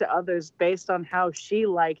movies to others based on how she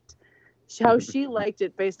liked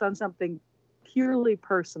it based on something purely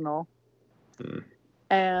personal.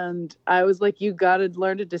 And I was like, you got to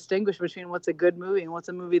learn to distinguish between what's a good movie and what's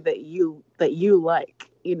a movie that you like,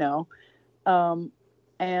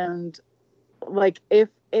 and like if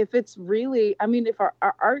it's really, I mean, if our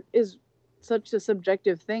art is such a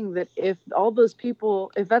subjective thing that if all those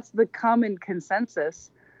people, if that's the common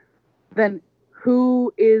consensus, then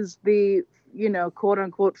who is the quote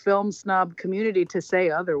unquote film snob community to say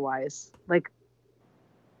otherwise? Like,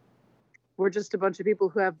 we're just a bunch of people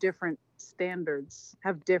who have different standards,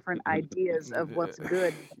 have different ideas of what's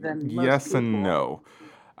good than most yes people. And no.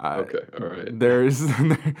 Okay, all right.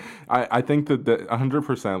 I think that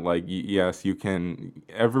 100%. Like, yes, you can.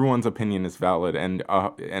 Everyone's opinion is valid, and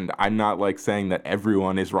I'm not like saying that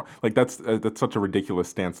everyone is wrong. Like that's such a ridiculous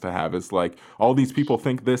stance to have. It's like all these people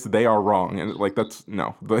think this, they are wrong, and like that's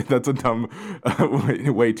a dumb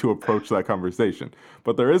way to approach that conversation.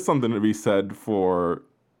 But there is something to be said for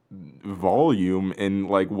volume in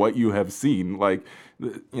like what you have seen. Like,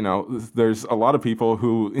 there's a lot of people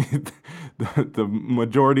who the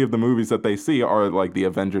majority of the movies that they see are like the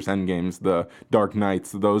Avengers Endgames, the Dark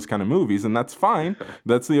Knights, those kind of movies, and that's fine.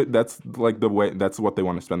 That's like the way, that's what they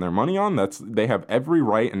want to spend their money on. They have every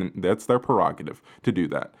right, and that's their prerogative to do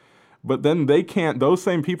that. But then those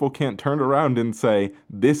same people can't turn around and say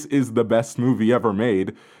this is the best movie ever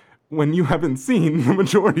made when you haven't seen the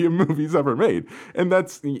majority of movies ever made. And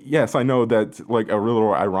that's, yes, I know that's like a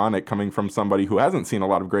little ironic coming from somebody who hasn't seen a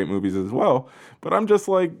lot of great movies as well, but I'm just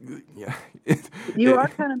like, yeah. You are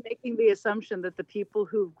kind of making the assumption that the people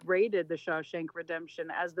who rated The Shawshank Redemption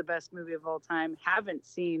as the best movie of all time haven't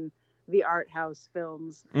seen the art house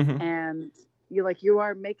films, and you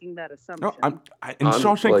are making that assumption. No,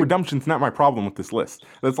 Shawshank Redemption's not my problem with this list.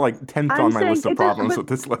 That's like 10th on my list of problems with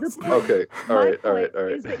this list. Okay, all right.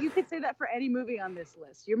 Is that you could say that for any movie on this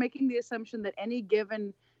list. You're making the assumption that any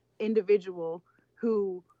given individual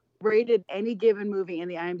who rated any given movie in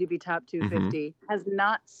the IMDb Top 250 has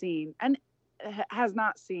not seen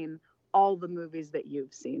all the movies that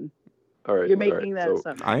you've seen. All right. You're making that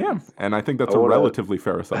assumption. I am, and I think that's a relatively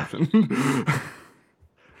fair assumption.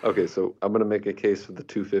 Okay, so I'm going to make a case for the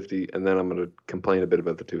 250, and then I'm going to complain a bit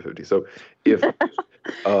about the 250. So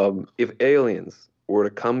if aliens were to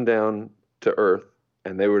come down to Earth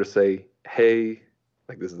and they were to say, hey,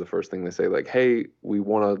 like this is the first thing they say, like, hey, we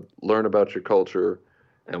want to learn about your culture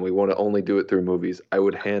and we want to only do it through movies, I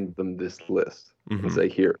would hand them this list and say,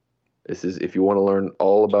 here, this is, if you want to learn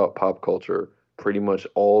all about pop culture, pretty much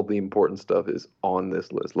all the important stuff is on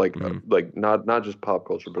this list. Like not just pop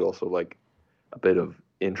culture, but also like a bit of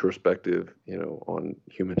introspective, on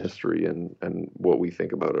human history and what we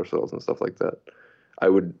think about ourselves and stuff like that. I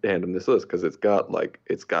would hand him this list because it's got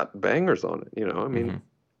bangers on it. I mean,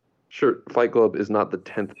 sure, Fight Club is not the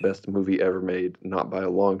 10th best movie ever made, not by a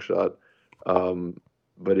long shot,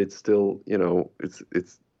 but it's still,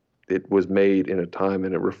 it was made in a time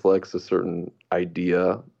and it reflects a certain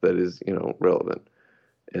idea that is, relevant.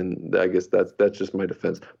 And I guess that's just my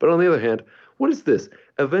defense. But on the other hand, what is this?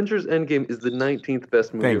 Avengers Endgame is the 19th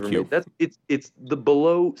best movie ever made. It's the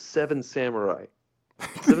below Seven Samurai.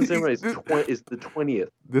 Seven Samurai is the 20th.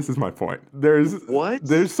 This is my point. There's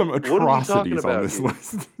some atrocities on this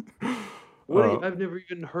list. I've never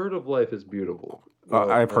even heard of Life is Beautiful.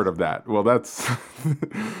 I've heard of that. Well, that's.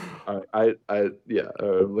 I'm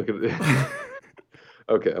looking at.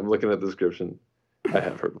 Okay, I'm looking at the description. I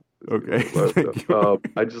have heard. Okay.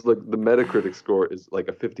 I just looked. The Metacritic score is like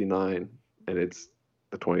a 59, and it's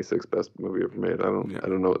the 26th best movie ever made. I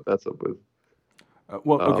don't know what that's up with.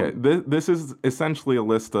 Okay. This is essentially a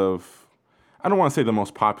list of. I don't want to say the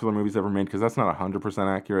most popular movies ever made because that's not 100%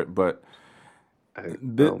 accurate, but.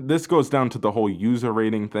 This goes down to the whole user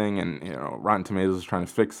rating thing, and Rotten Tomatoes is trying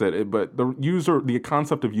to fix it. But the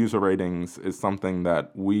concept of user ratings is something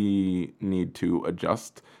that we need to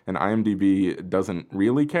adjust, and IMDb doesn't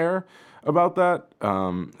really care about that.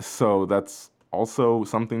 So that's also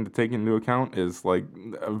something to take into account. Is like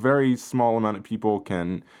a very small amount of people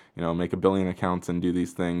can make 1 billion accounts and do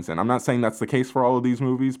these things, and I'm not saying that's the case for all of these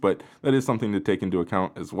movies, but that is something to take into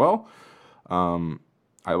account as well.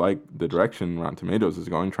 I like the direction Rotten Tomatoes is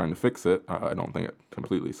going, trying to fix it. I don't think it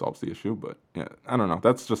completely solves the issue, but yeah, I don't know.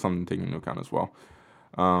 That's just something to take into account as well.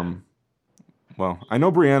 Well, I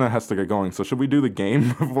know Brianna has to get going, so should we do the game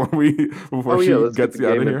before she gets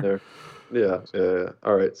out of here? Yeah.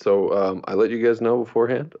 All right. So I let you guys know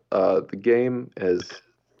beforehand. The game is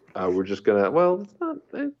we're just gonna. Well,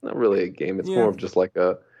 it's not really a game. It's more of just like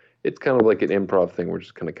it's kind of like an improv thing. We're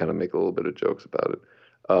just gonna kind of make a little bit of jokes about it.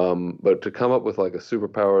 But to come up with like a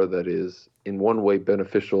superpower that is in one way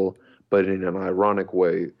beneficial, but in an ironic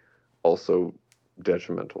way also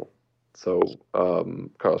detrimental. So,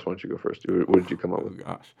 Carlos, why don't you go first? What did you come up with? Oh,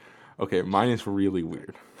 gosh. Okay, mine is really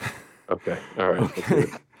weird. Okay, all right. Okay.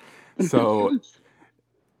 So,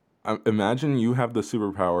 imagine you have the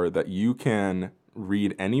superpower that you can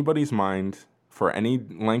read anybody's mind for any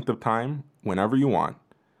length of time, whenever you want,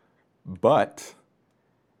 but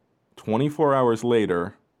 24 hours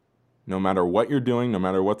later, no matter what you're doing, no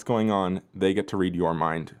matter what's going on, they get to read your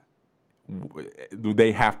mind.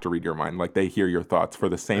 They have to read your mind. Like, they hear your thoughts for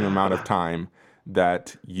the same amount of time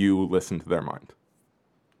that you listen to their mind.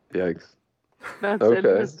 Yikes. That's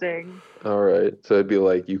interesting. All right. So it'd be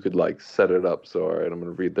like you could like set it up. So, all right, I'm going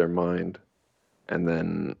to read their mind. And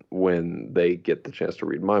then when they get the chance to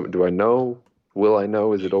read mine, do I know? Will I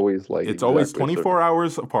know? Is it always like... It's always 24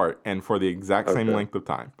 hours apart and for the exact same length of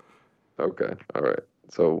time. Okay. All right.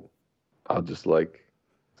 So I'll just like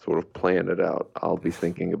sort of plan it out. I'll be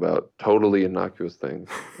thinking about totally innocuous things.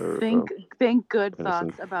 Think good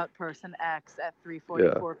thoughts about person X at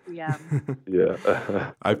 3:44 p.m.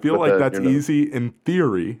 Yeah. I feel like that's easy in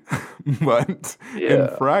theory, but in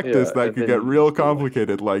practice that could get real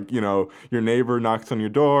complicated. Like, your neighbor knocks on your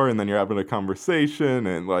door and then you're having a conversation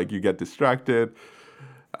and like you get distracted.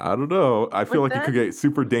 I don't know. I feel like it could get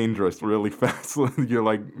super dangerous really fast. You're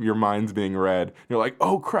like, your mind's being read. You're like,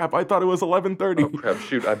 oh crap, I thought it was 11:30. Oh crap,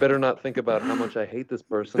 shoot, I better not think about how much I hate this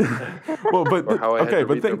person. Well, but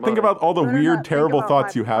think about all the weird, terrible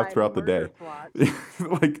thoughts you have throughout the day.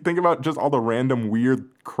 Like, think about just all the random weird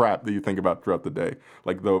crap that you think about throughout the day.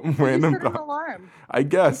 Like the random. Set an alarm. I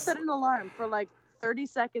guess. Set an alarm for like 30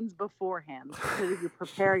 seconds beforehand so you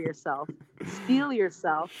prepare yourself, steel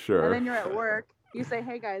yourself, and then you're at work. You say,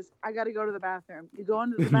 hey, guys, I got to go to the bathroom. You go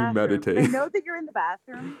into the bathroom. You meditate. They know that you're in the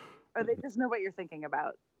bathroom, or they just know what you're thinking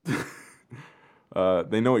about?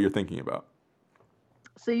 They know what you're thinking about.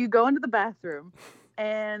 So you go into the bathroom,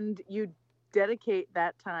 and you dedicate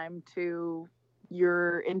that time to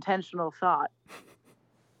your intentional thought.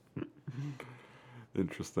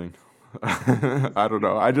 Interesting. I don't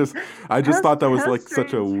know. I just thought that was like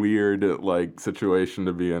such a weird like situation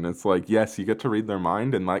to be in. It's like, yes, you get to read their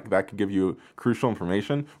mind and like that could give you crucial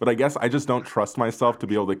information, but I guess I just don't trust myself to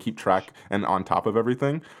be able to keep track and on top of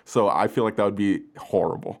everything. So I feel like that would be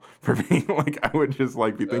horrible for me. Like I would just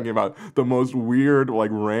like be thinking about the most weird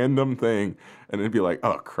like random thing and it'd be like,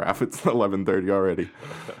 oh crap, it's 11:30 already.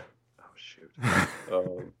 Oh shoot.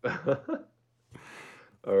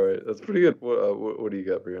 All right, that's pretty good. What do you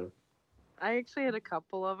got, Brianna? I actually had a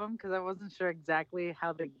couple of them because I wasn't sure exactly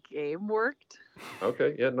how the game worked.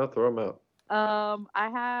 Okay, yeah, no, throw them out. I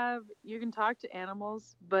have you can talk to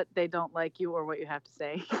animals, but they don't like you or what you have to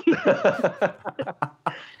say.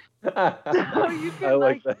 So you can I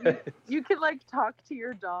like that. you can like talk to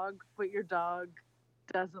your dog, but your dog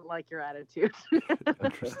doesn't like your attitude.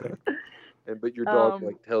 Interesting. But your dog Um,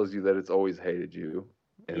 like tells you that it's always hated you,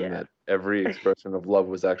 and Yeah. that every expression of love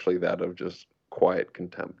was actually that of just quiet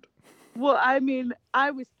contempt. Well, I mean,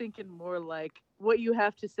 I was thinking more like what you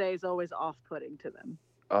have to say is always off-putting to them.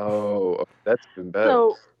 Oh, that's even better.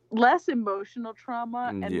 So less emotional trauma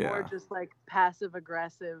and more Yeah. just like passive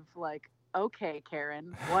aggressive, like, okay,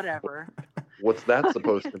 Karen, whatever. What's that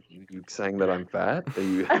supposed to mean? You saying that I'm fat? Are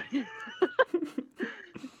you...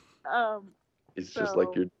 It's just like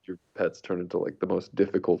So- your pets turn into like the most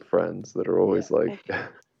difficult friends that are always like.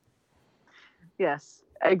 Yes,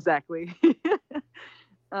 exactly.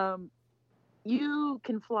 You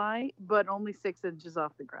can fly, but only 6 inches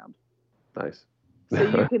off the ground. Nice. So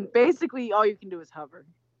you can basically all you can do is hover.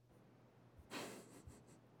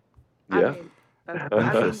 Yeah.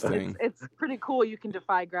 Interesting. It's pretty cool. You can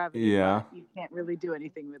defy gravity. Yeah. But you can't really do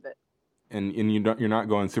anything with it. And you're not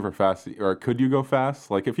going super fast, or could you go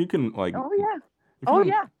fast? Like if you can like. Oh yeah. if you Oh can-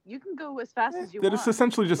 yeah. You can go as fast as you That want. is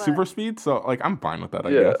essentially just but- super speed, so like I'm fine with that, I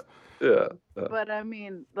Yeah. guess. Yeah. But I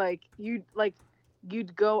mean,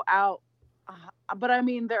 you'd go out. But I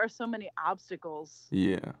mean, there are so many obstacles.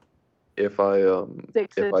 Yeah. If I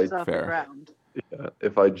 6 if inches I off fair. the ground.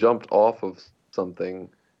 if I jumped off of something,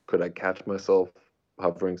 could I catch myself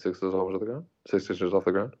hovering 6 inches off the ground? 6 inches off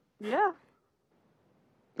the ground? Yeah.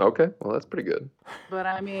 Okay, well that's pretty good. But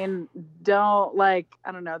I mean, I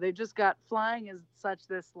don't know. They've just got flying is such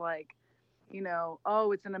this like,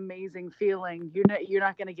 oh, it's an amazing feeling. You're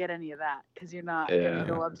not going to get any of that because you're not going Yeah,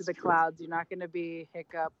 to go up to that's the true. clouds. You're not going to be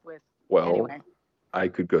hiccup with. Well, Anyway. I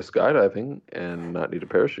could go skydiving and not need a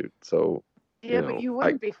parachute, so Yeah, know, but you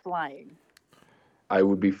wouldn't be flying. I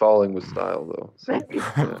would be falling with style though. So,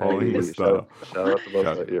 Falling with style. Shout out to Buzz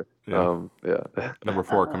Shout- Lightyear. yeah. Yeah. Number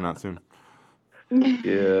 4 coming out soon.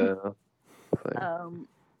 Yeah.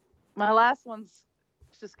 My last one's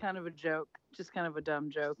just kind of a joke, just kind of a dumb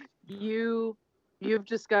joke. You've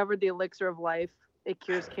discovered the elixir of life. It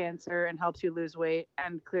cures cancer and helps you lose weight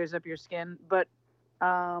and clears up your skin. But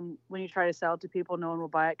when you try to sell it to people, no one will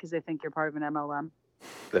buy it because they think you're part of an MLM.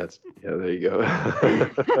 There you go.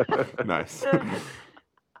 Nice.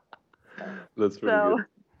 That's pretty So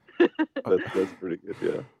good. That's pretty good,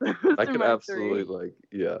 yeah. those I are could my absolutely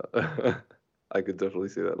three. I could definitely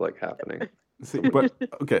see that like happening. See, but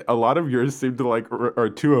okay, a lot of yours seem to like, or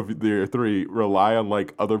 2 of your 3 rely on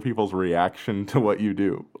like other people's reaction to what you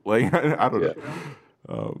do. Like I don't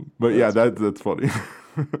know. But yeah, that's funny.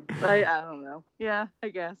 I don't know. Yeah, I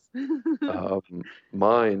guess.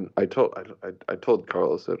 Mine, I told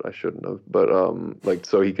Carlos that I shouldn't have, but like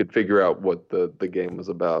so he could figure out what the game was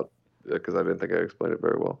about because I didn't think I explained it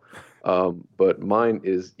very well. But mine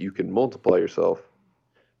is you can multiply yourself,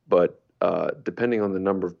 but depending on the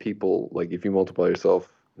number of people, like if you multiply yourself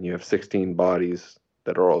and you have 16 bodies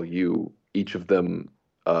that are all you, each of them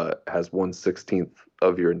has 1/16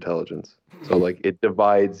 of your intelligence. So like it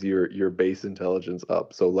divides your base intelligence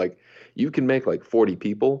up. So like you can make like 40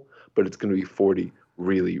 people, but it's going to be 40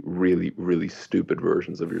 really, really, really stupid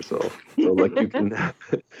versions of yourself. So like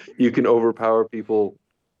you can overpower people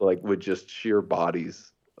like with just sheer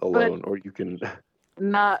bodies alone, or you can.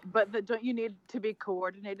 Don't you need to be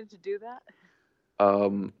coordinated to do that?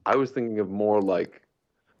 I was thinking of more like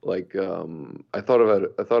I thought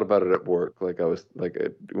about it at work. Like I was like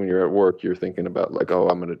when you're at work, you're thinking about like, oh,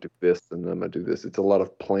 I'm gonna do this and I'm gonna do this. It's a lot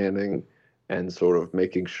of planning and sort of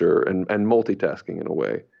making sure and multitasking in a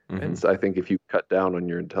way. Mhm. And so I think if you cut down on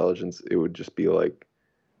your intelligence, it would just be like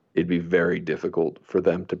it'd be very difficult for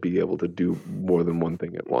them to be able to do more than one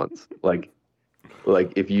thing at once. Like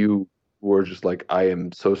if you were just like, I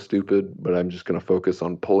am so stupid, but I'm just gonna focus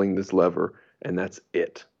on pulling this lever and that's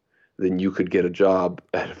it. Then you could get a job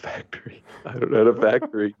at a factory.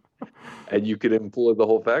 And you could employ the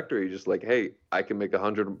whole factory. Just like, hey, I can make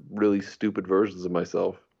 100 really stupid versions of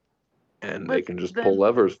myself, and they can just pull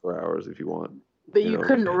levers for hours if you want. But you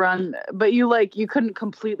couldn't run. But you couldn't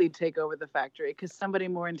completely take over the factory because somebody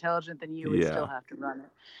more intelligent than you would still have to run it.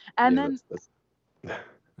 And then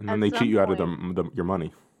and then at they some cheat you out of point- your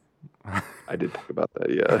money. I did think about that.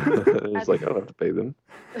 Yeah, it's like I don't have to pay them.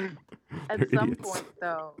 At They're some idiots. point,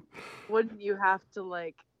 though, wouldn't you have to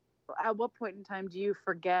like? At what point in time do you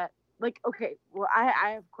forget? Like, okay, well,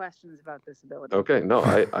 I have questions about this ability. Okay, no,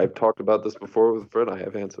 I've talked about this before with Fred. I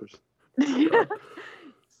have answers.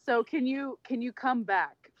 So can you come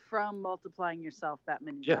back from multiplying yourself that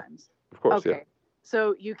many Yeah. times. Of course, Okay.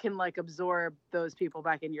 So you can like absorb those people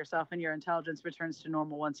back into yourself, and your intelligence returns to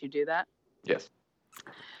normal once you do that. Yes.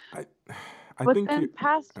 I But think then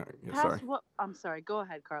past sorry. what? I'm sorry. Go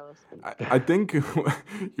ahead, Carlos. I think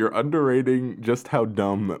you're underrating just how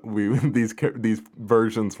dumb these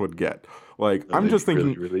versions would get. Like I'm just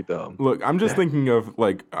thinking, really dumb. Look, I'm just thinking of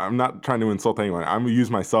like I'm not trying to insult anyone. I'm gonna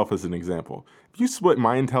use myself as an example. If you split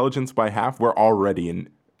my intelligence by half, we're already in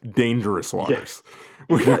dangerous waters.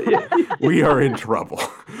 We are in trouble.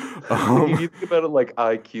 If you think about it like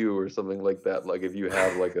IQ or something like that, like if you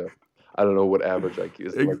have like a, I don't know what average IQ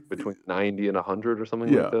is, like between 90 and 100 or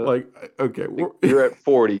something like that. Like okay, you're at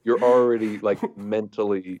 40, you're already like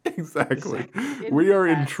mentally exactly. We are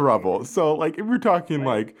in trouble. So like if you're talking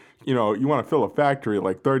like, you know, you want to fill a factory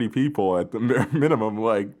like 30 people at the minimum,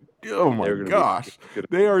 like oh my gosh,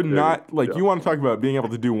 they are not like you want to talk about being able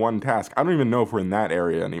to do one task. I don't even know if we're in that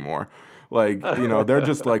area anymore. Like, you know, they're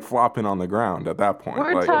just like flopping on the ground at that point.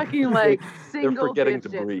 We're talking like they're single forgetting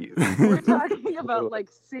digit. to breathe. We're talking about like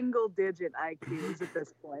single digit IQs at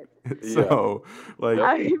this point. So, like,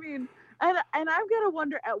 I mean, and I've got to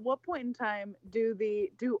wonder at what point in time do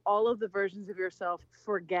all of the versions of yourself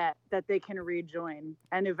forget that they can rejoin,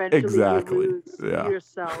 and eventually you lose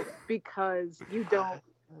yourself because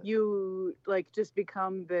you like just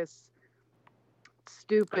become this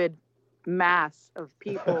stupid mass of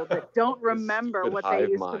people that don't remember what they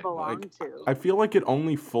used to belong to. I feel like it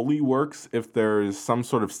only fully works if there's some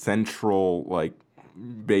sort of central like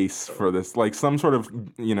base for this, like some sort of,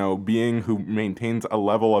 you know, being who maintains a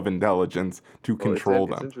level of intelligence to control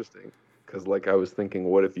them. It's interesting because like I was thinking,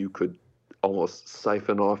 what if you could almost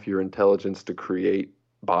siphon off your intelligence to create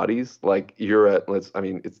bodies? Like you're at, it's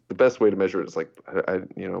the best way to measure it is like,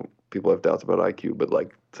 you know, people have doubts about IQ, but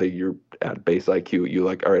like say you're at base IQ, you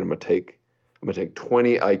like, all right, I'm gonna take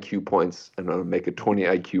 20 IQ points and I'm gonna make a 20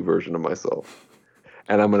 IQ version of myself,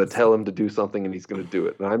 and I'm gonna tell him to do something and he's gonna do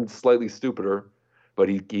it. And I'm slightly stupider, but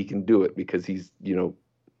he can do it because he's, you know,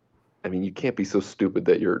 I mean, you can't be so stupid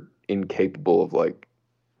that you're incapable of like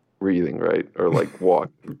breathing, right? Or like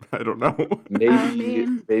walking. I don't know.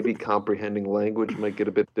 Maybe comprehending language might get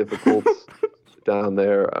a bit difficult down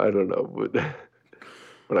there. I don't know,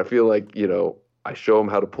 but I feel like, you know, I show him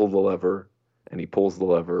how to pull the lever and he pulls the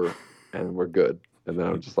lever and we're good. And then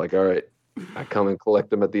I'm just like, all right, I come and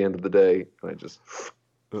collect him at the end of the day and I just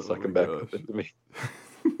suck him back up into me.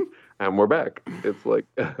 And we're back. It's like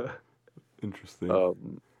interesting.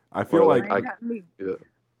 I feel like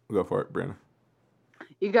go for it, Brianna.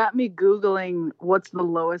 You got me Googling what's the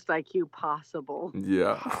lowest IQ possible.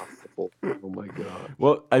 Yeah. Oh my God.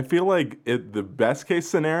 Well, I feel like the best case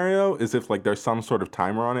scenario is if like there's some sort of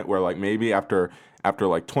timer on it where like maybe after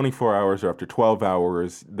like 24 hours or after 12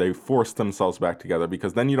 hours, they force themselves back together,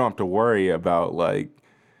 because then you don't have to worry about like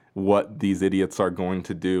what these idiots are going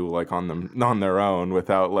to do like on their own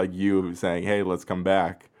without like you saying, hey, let's come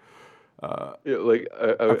back. I feel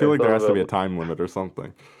like there has to be a time limit or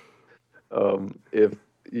something. If,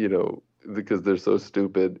 you know, because they're so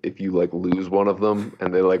stupid, if you like lose one of them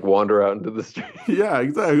and they like wander out into the street. Yeah,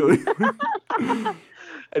 exactly. And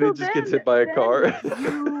it just gets hit by a car.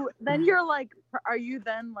 Then you're like, are you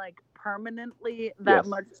then like permanently that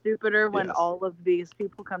much stupider when all of these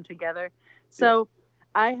people come together? So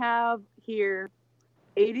I have here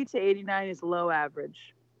 80 to 89 is low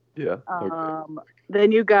average. Yeah. Okay.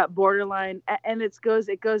 Then you got borderline, and it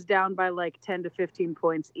goes down by like 10 to 15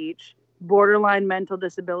 points each. Borderline mental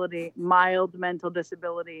disability, mild mental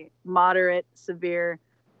disability, moderate, severe.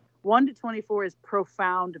 1 to 24 is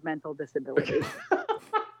profound mental disability.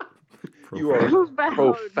 You are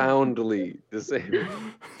profoundly disabled.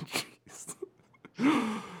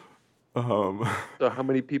 So how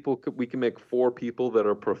many people we can make 4 people that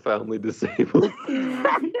are profoundly disabled?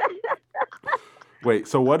 Wait,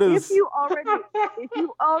 so what is? If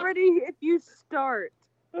you start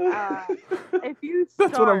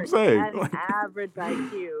That's what I'm saying. At an average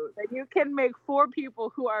IQ, then you can make 4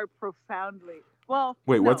 people who are profoundly well.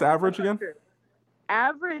 Wait, what's average again?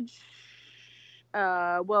 Average,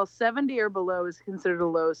 70 or below is considered a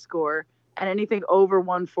low score, and anything over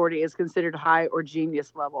 140 is considered high or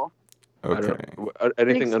genius level. Okay.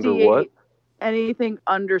 Anything under what? Anything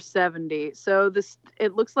under 70. So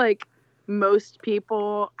it looks like most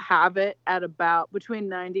people have it at about between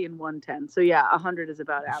 90 and 110. So yeah, 100 is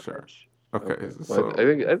about average. Sure. Okay. So I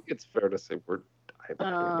think it's fair to say I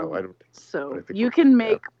don't think so. You can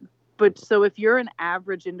make, but so if you're an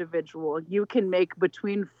average individual, you can make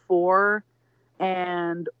between 4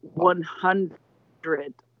 and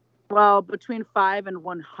 100 Well, between 5 and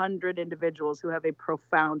 100 individuals who have a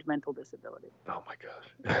profound mental disability. Oh my gosh.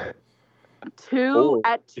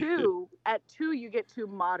 At two, you get to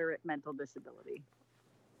moderate mental disability.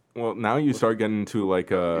 Well, now you start getting into like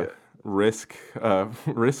a risk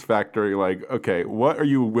factor. Like, okay, what are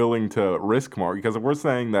you willing to risk more? Because if we're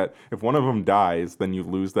saying that if one of them dies, then you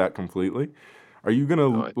lose that completely. Are you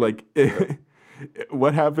gonna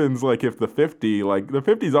what happens like if the 50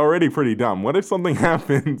 is already pretty dumb? What if something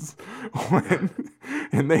happens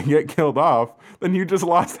and they get killed off? Then you just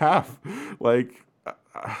lost half. Like,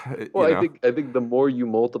 well, I think the more you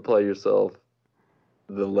multiply yourself,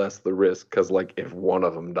 the less the risk. Because like if one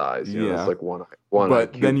of them dies, you know, it's like one.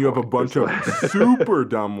 But then you have a bunch of super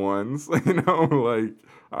dumb ones. You know, like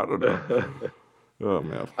I don't know. Oh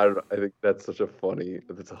man. I don't know. I think that's a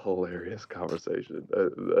hilarious conversation.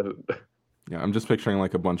 Yeah, I'm just picturing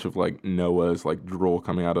like a bunch of like Noahs, like drool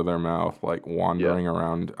coming out of their mouth, like wandering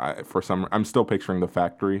around. I'm still picturing the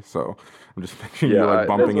factory, so I'm just picturing you like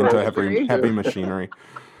bumping into heavy machinery.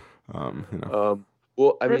 You know.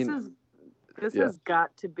 Well, this has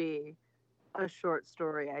got to be a short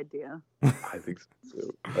story idea. I think so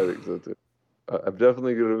too. I'm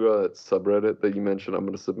definitely gonna go to that subreddit that you mentioned. I'm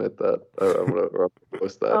gonna submit that. I'm gonna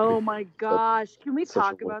post that. Oh my gosh! Can we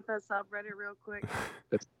talk about that subreddit real quick?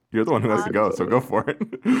 You're the one who has to go, so go for it.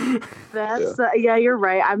 You're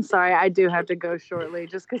right. I'm sorry. I do have to go shortly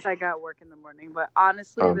just because I got work in the morning. But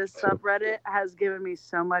honestly, this subreddit has given me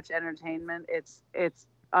so much entertainment. It's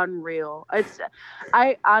unreal. When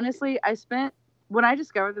I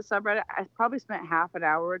discovered the subreddit, I probably spent half an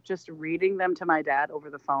hour just reading them to my dad over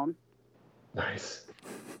the phone. Nice.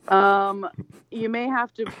 You may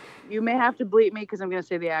have to bleep me because I'm going to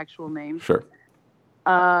say the actual name. Sure.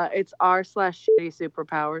 It's r/shitty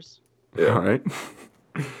superpowers. Yeah.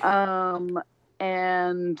 All right.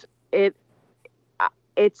 And it's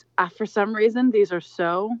for some reason these are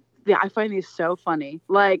I find these so funny.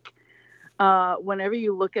 Like, whenever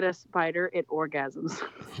you look at a spider, it orgasms.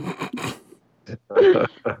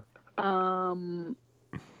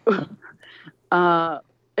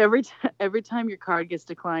 Every time your card gets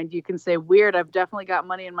declined, you can say, "Weird, I've definitely got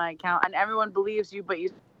money in my account," and everyone believes you, but you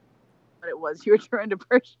what it was you were trying to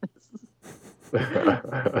purchase.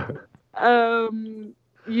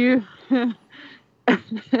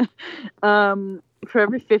 For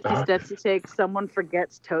every 50 steps you take, someone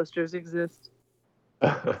forgets toasters exist.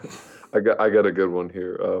 I got a good one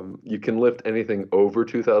here. You can lift anything over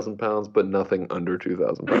 2,000 pounds, but nothing under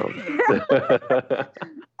 2,000 pounds.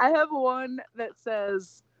 I have one that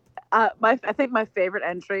says, I think my favorite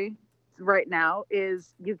entry right now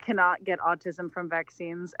is you cannot get autism from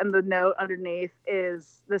vaccines, and the note underneath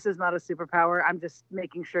is, "This is not a superpower. I'm just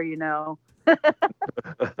making sure you know."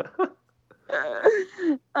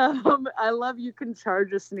 I love you can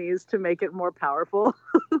charge a sneeze to make it more powerful.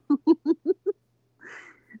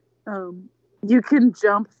 You can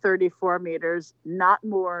jump 34 meters, not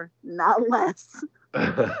more, not less.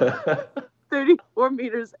 34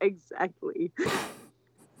 meters exactly.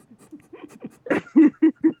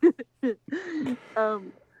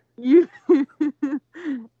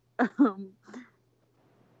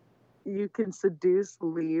 You can seduce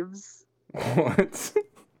leaves. What?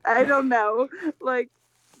 I don't know. Like,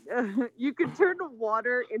 you can turn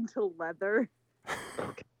water into leather.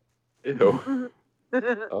 Okay. Ew.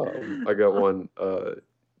 I got one.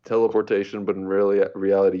 Teleportation, but in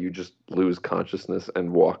reality, you just lose consciousness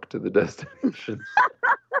and walk to the destination.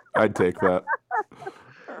 I'd take that.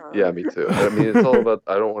 Yeah, me too. I mean, it's all about,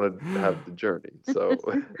 I don't want to have the journey, so.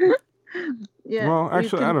 Yeah. Well,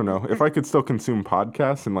 actually, I don't know. If I could still consume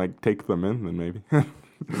podcasts and like take them in, then maybe.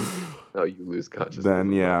 No, you lose consciousness.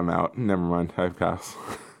 Then yeah, I'm out. Never mind. I pass.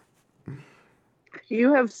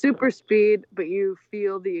 You have super speed, but you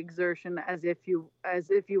feel the exertion as if you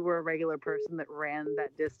were a regular person that ran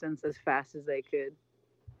that distance as fast as they could.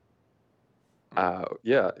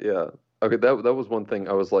 Yeah. Okay, that was one thing.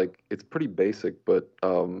 I was like, it's pretty basic, but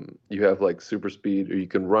you have like super speed, or you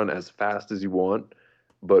can run as fast as you want,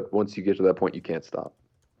 but once you get to that point, you can't stop.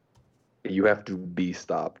 You have to be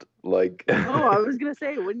stopped. Like. Oh, I was gonna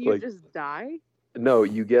say, wouldn't you just die? No,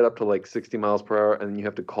 you get up to like 60 miles per hour, and then you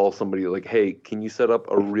have to call somebody like, "Hey, can you set up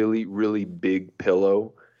a really, really big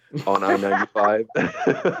pillow on I-95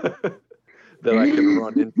 that I can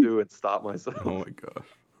run into and stop myself?" Oh my gosh.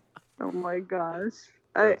 Oh my gosh.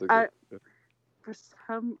 For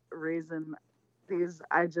some reason,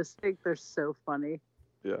 I just think they're so funny.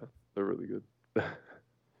 Yeah, they're really good.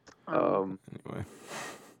 Anyway.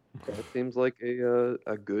 That seems like a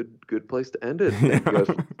good place to end it. Thank you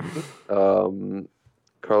guys.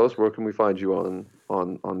 Carlos, where can we find you on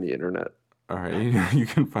the internet? All right. You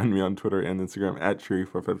can find me on Twitter and Instagram at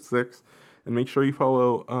Cheery456. And make sure you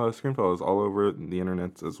follow Screenfellows all over the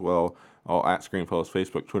internet as well. All at Screenfellows,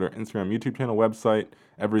 Facebook, Twitter, Instagram, YouTube channel, website,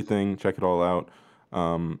 everything. Check it all out.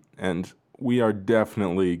 And we are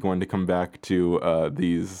definitely going to come back to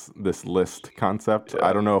this list concept. Yeah.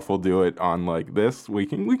 I don't know if we'll do it on like this. We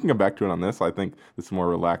can come back to it on this. I think this is a more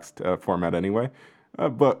relaxed format anyway.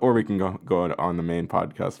 Or we can go on the main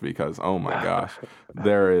podcast because oh my gosh,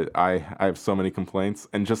 I have so many complaints,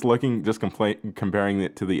 and comparing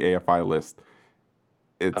it to the AFI list,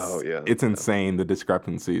 it's insane the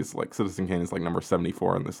discrepancies. Like Citizen Kane is like number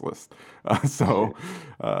 74 on this list,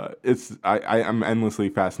 I'm endlessly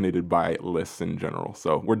fascinated by lists in general.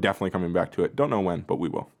 So we're definitely coming back to it. Don't know when, but we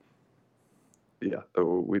will. Yeah,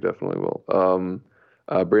 we definitely will.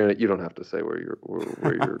 Brianna, you don't have to say where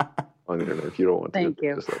you're on the internet if you don't want to. Thank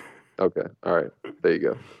you. Okay. All right. There you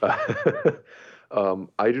go.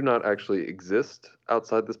 I do not actually exist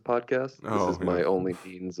outside this podcast. This is my only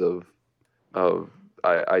means of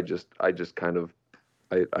I just kind of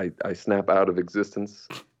I snap out of existence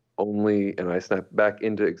only, and I snap back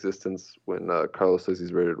into existence when Carlos says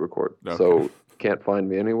he's ready to record. Okay. So can't find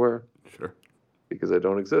me anywhere. Sure. Because I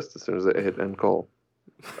don't exist as soon as I hit end call.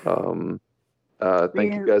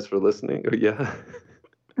 Thank you guys for listening. Oh, yeah.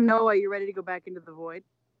 No, are you ready to go back into the void?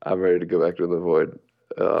 I'm ready to go back to the void.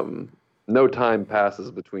 No time passes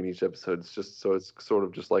between each episode. It's sort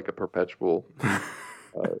of just like a perpetual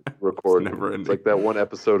record. It's like that one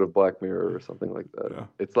episode of Black Mirror or something like that.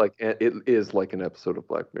 Yeah. It is like an episode of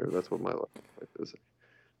Black Mirror. That's what my life is.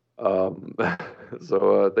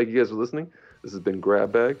 So thank you guys for listening. This has been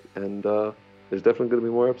Grab Bag, and there's definitely going to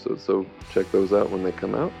be more episodes. So check those out when they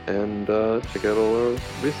come out, and check out all our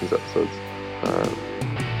recent episodes.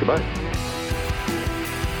 Goodbye.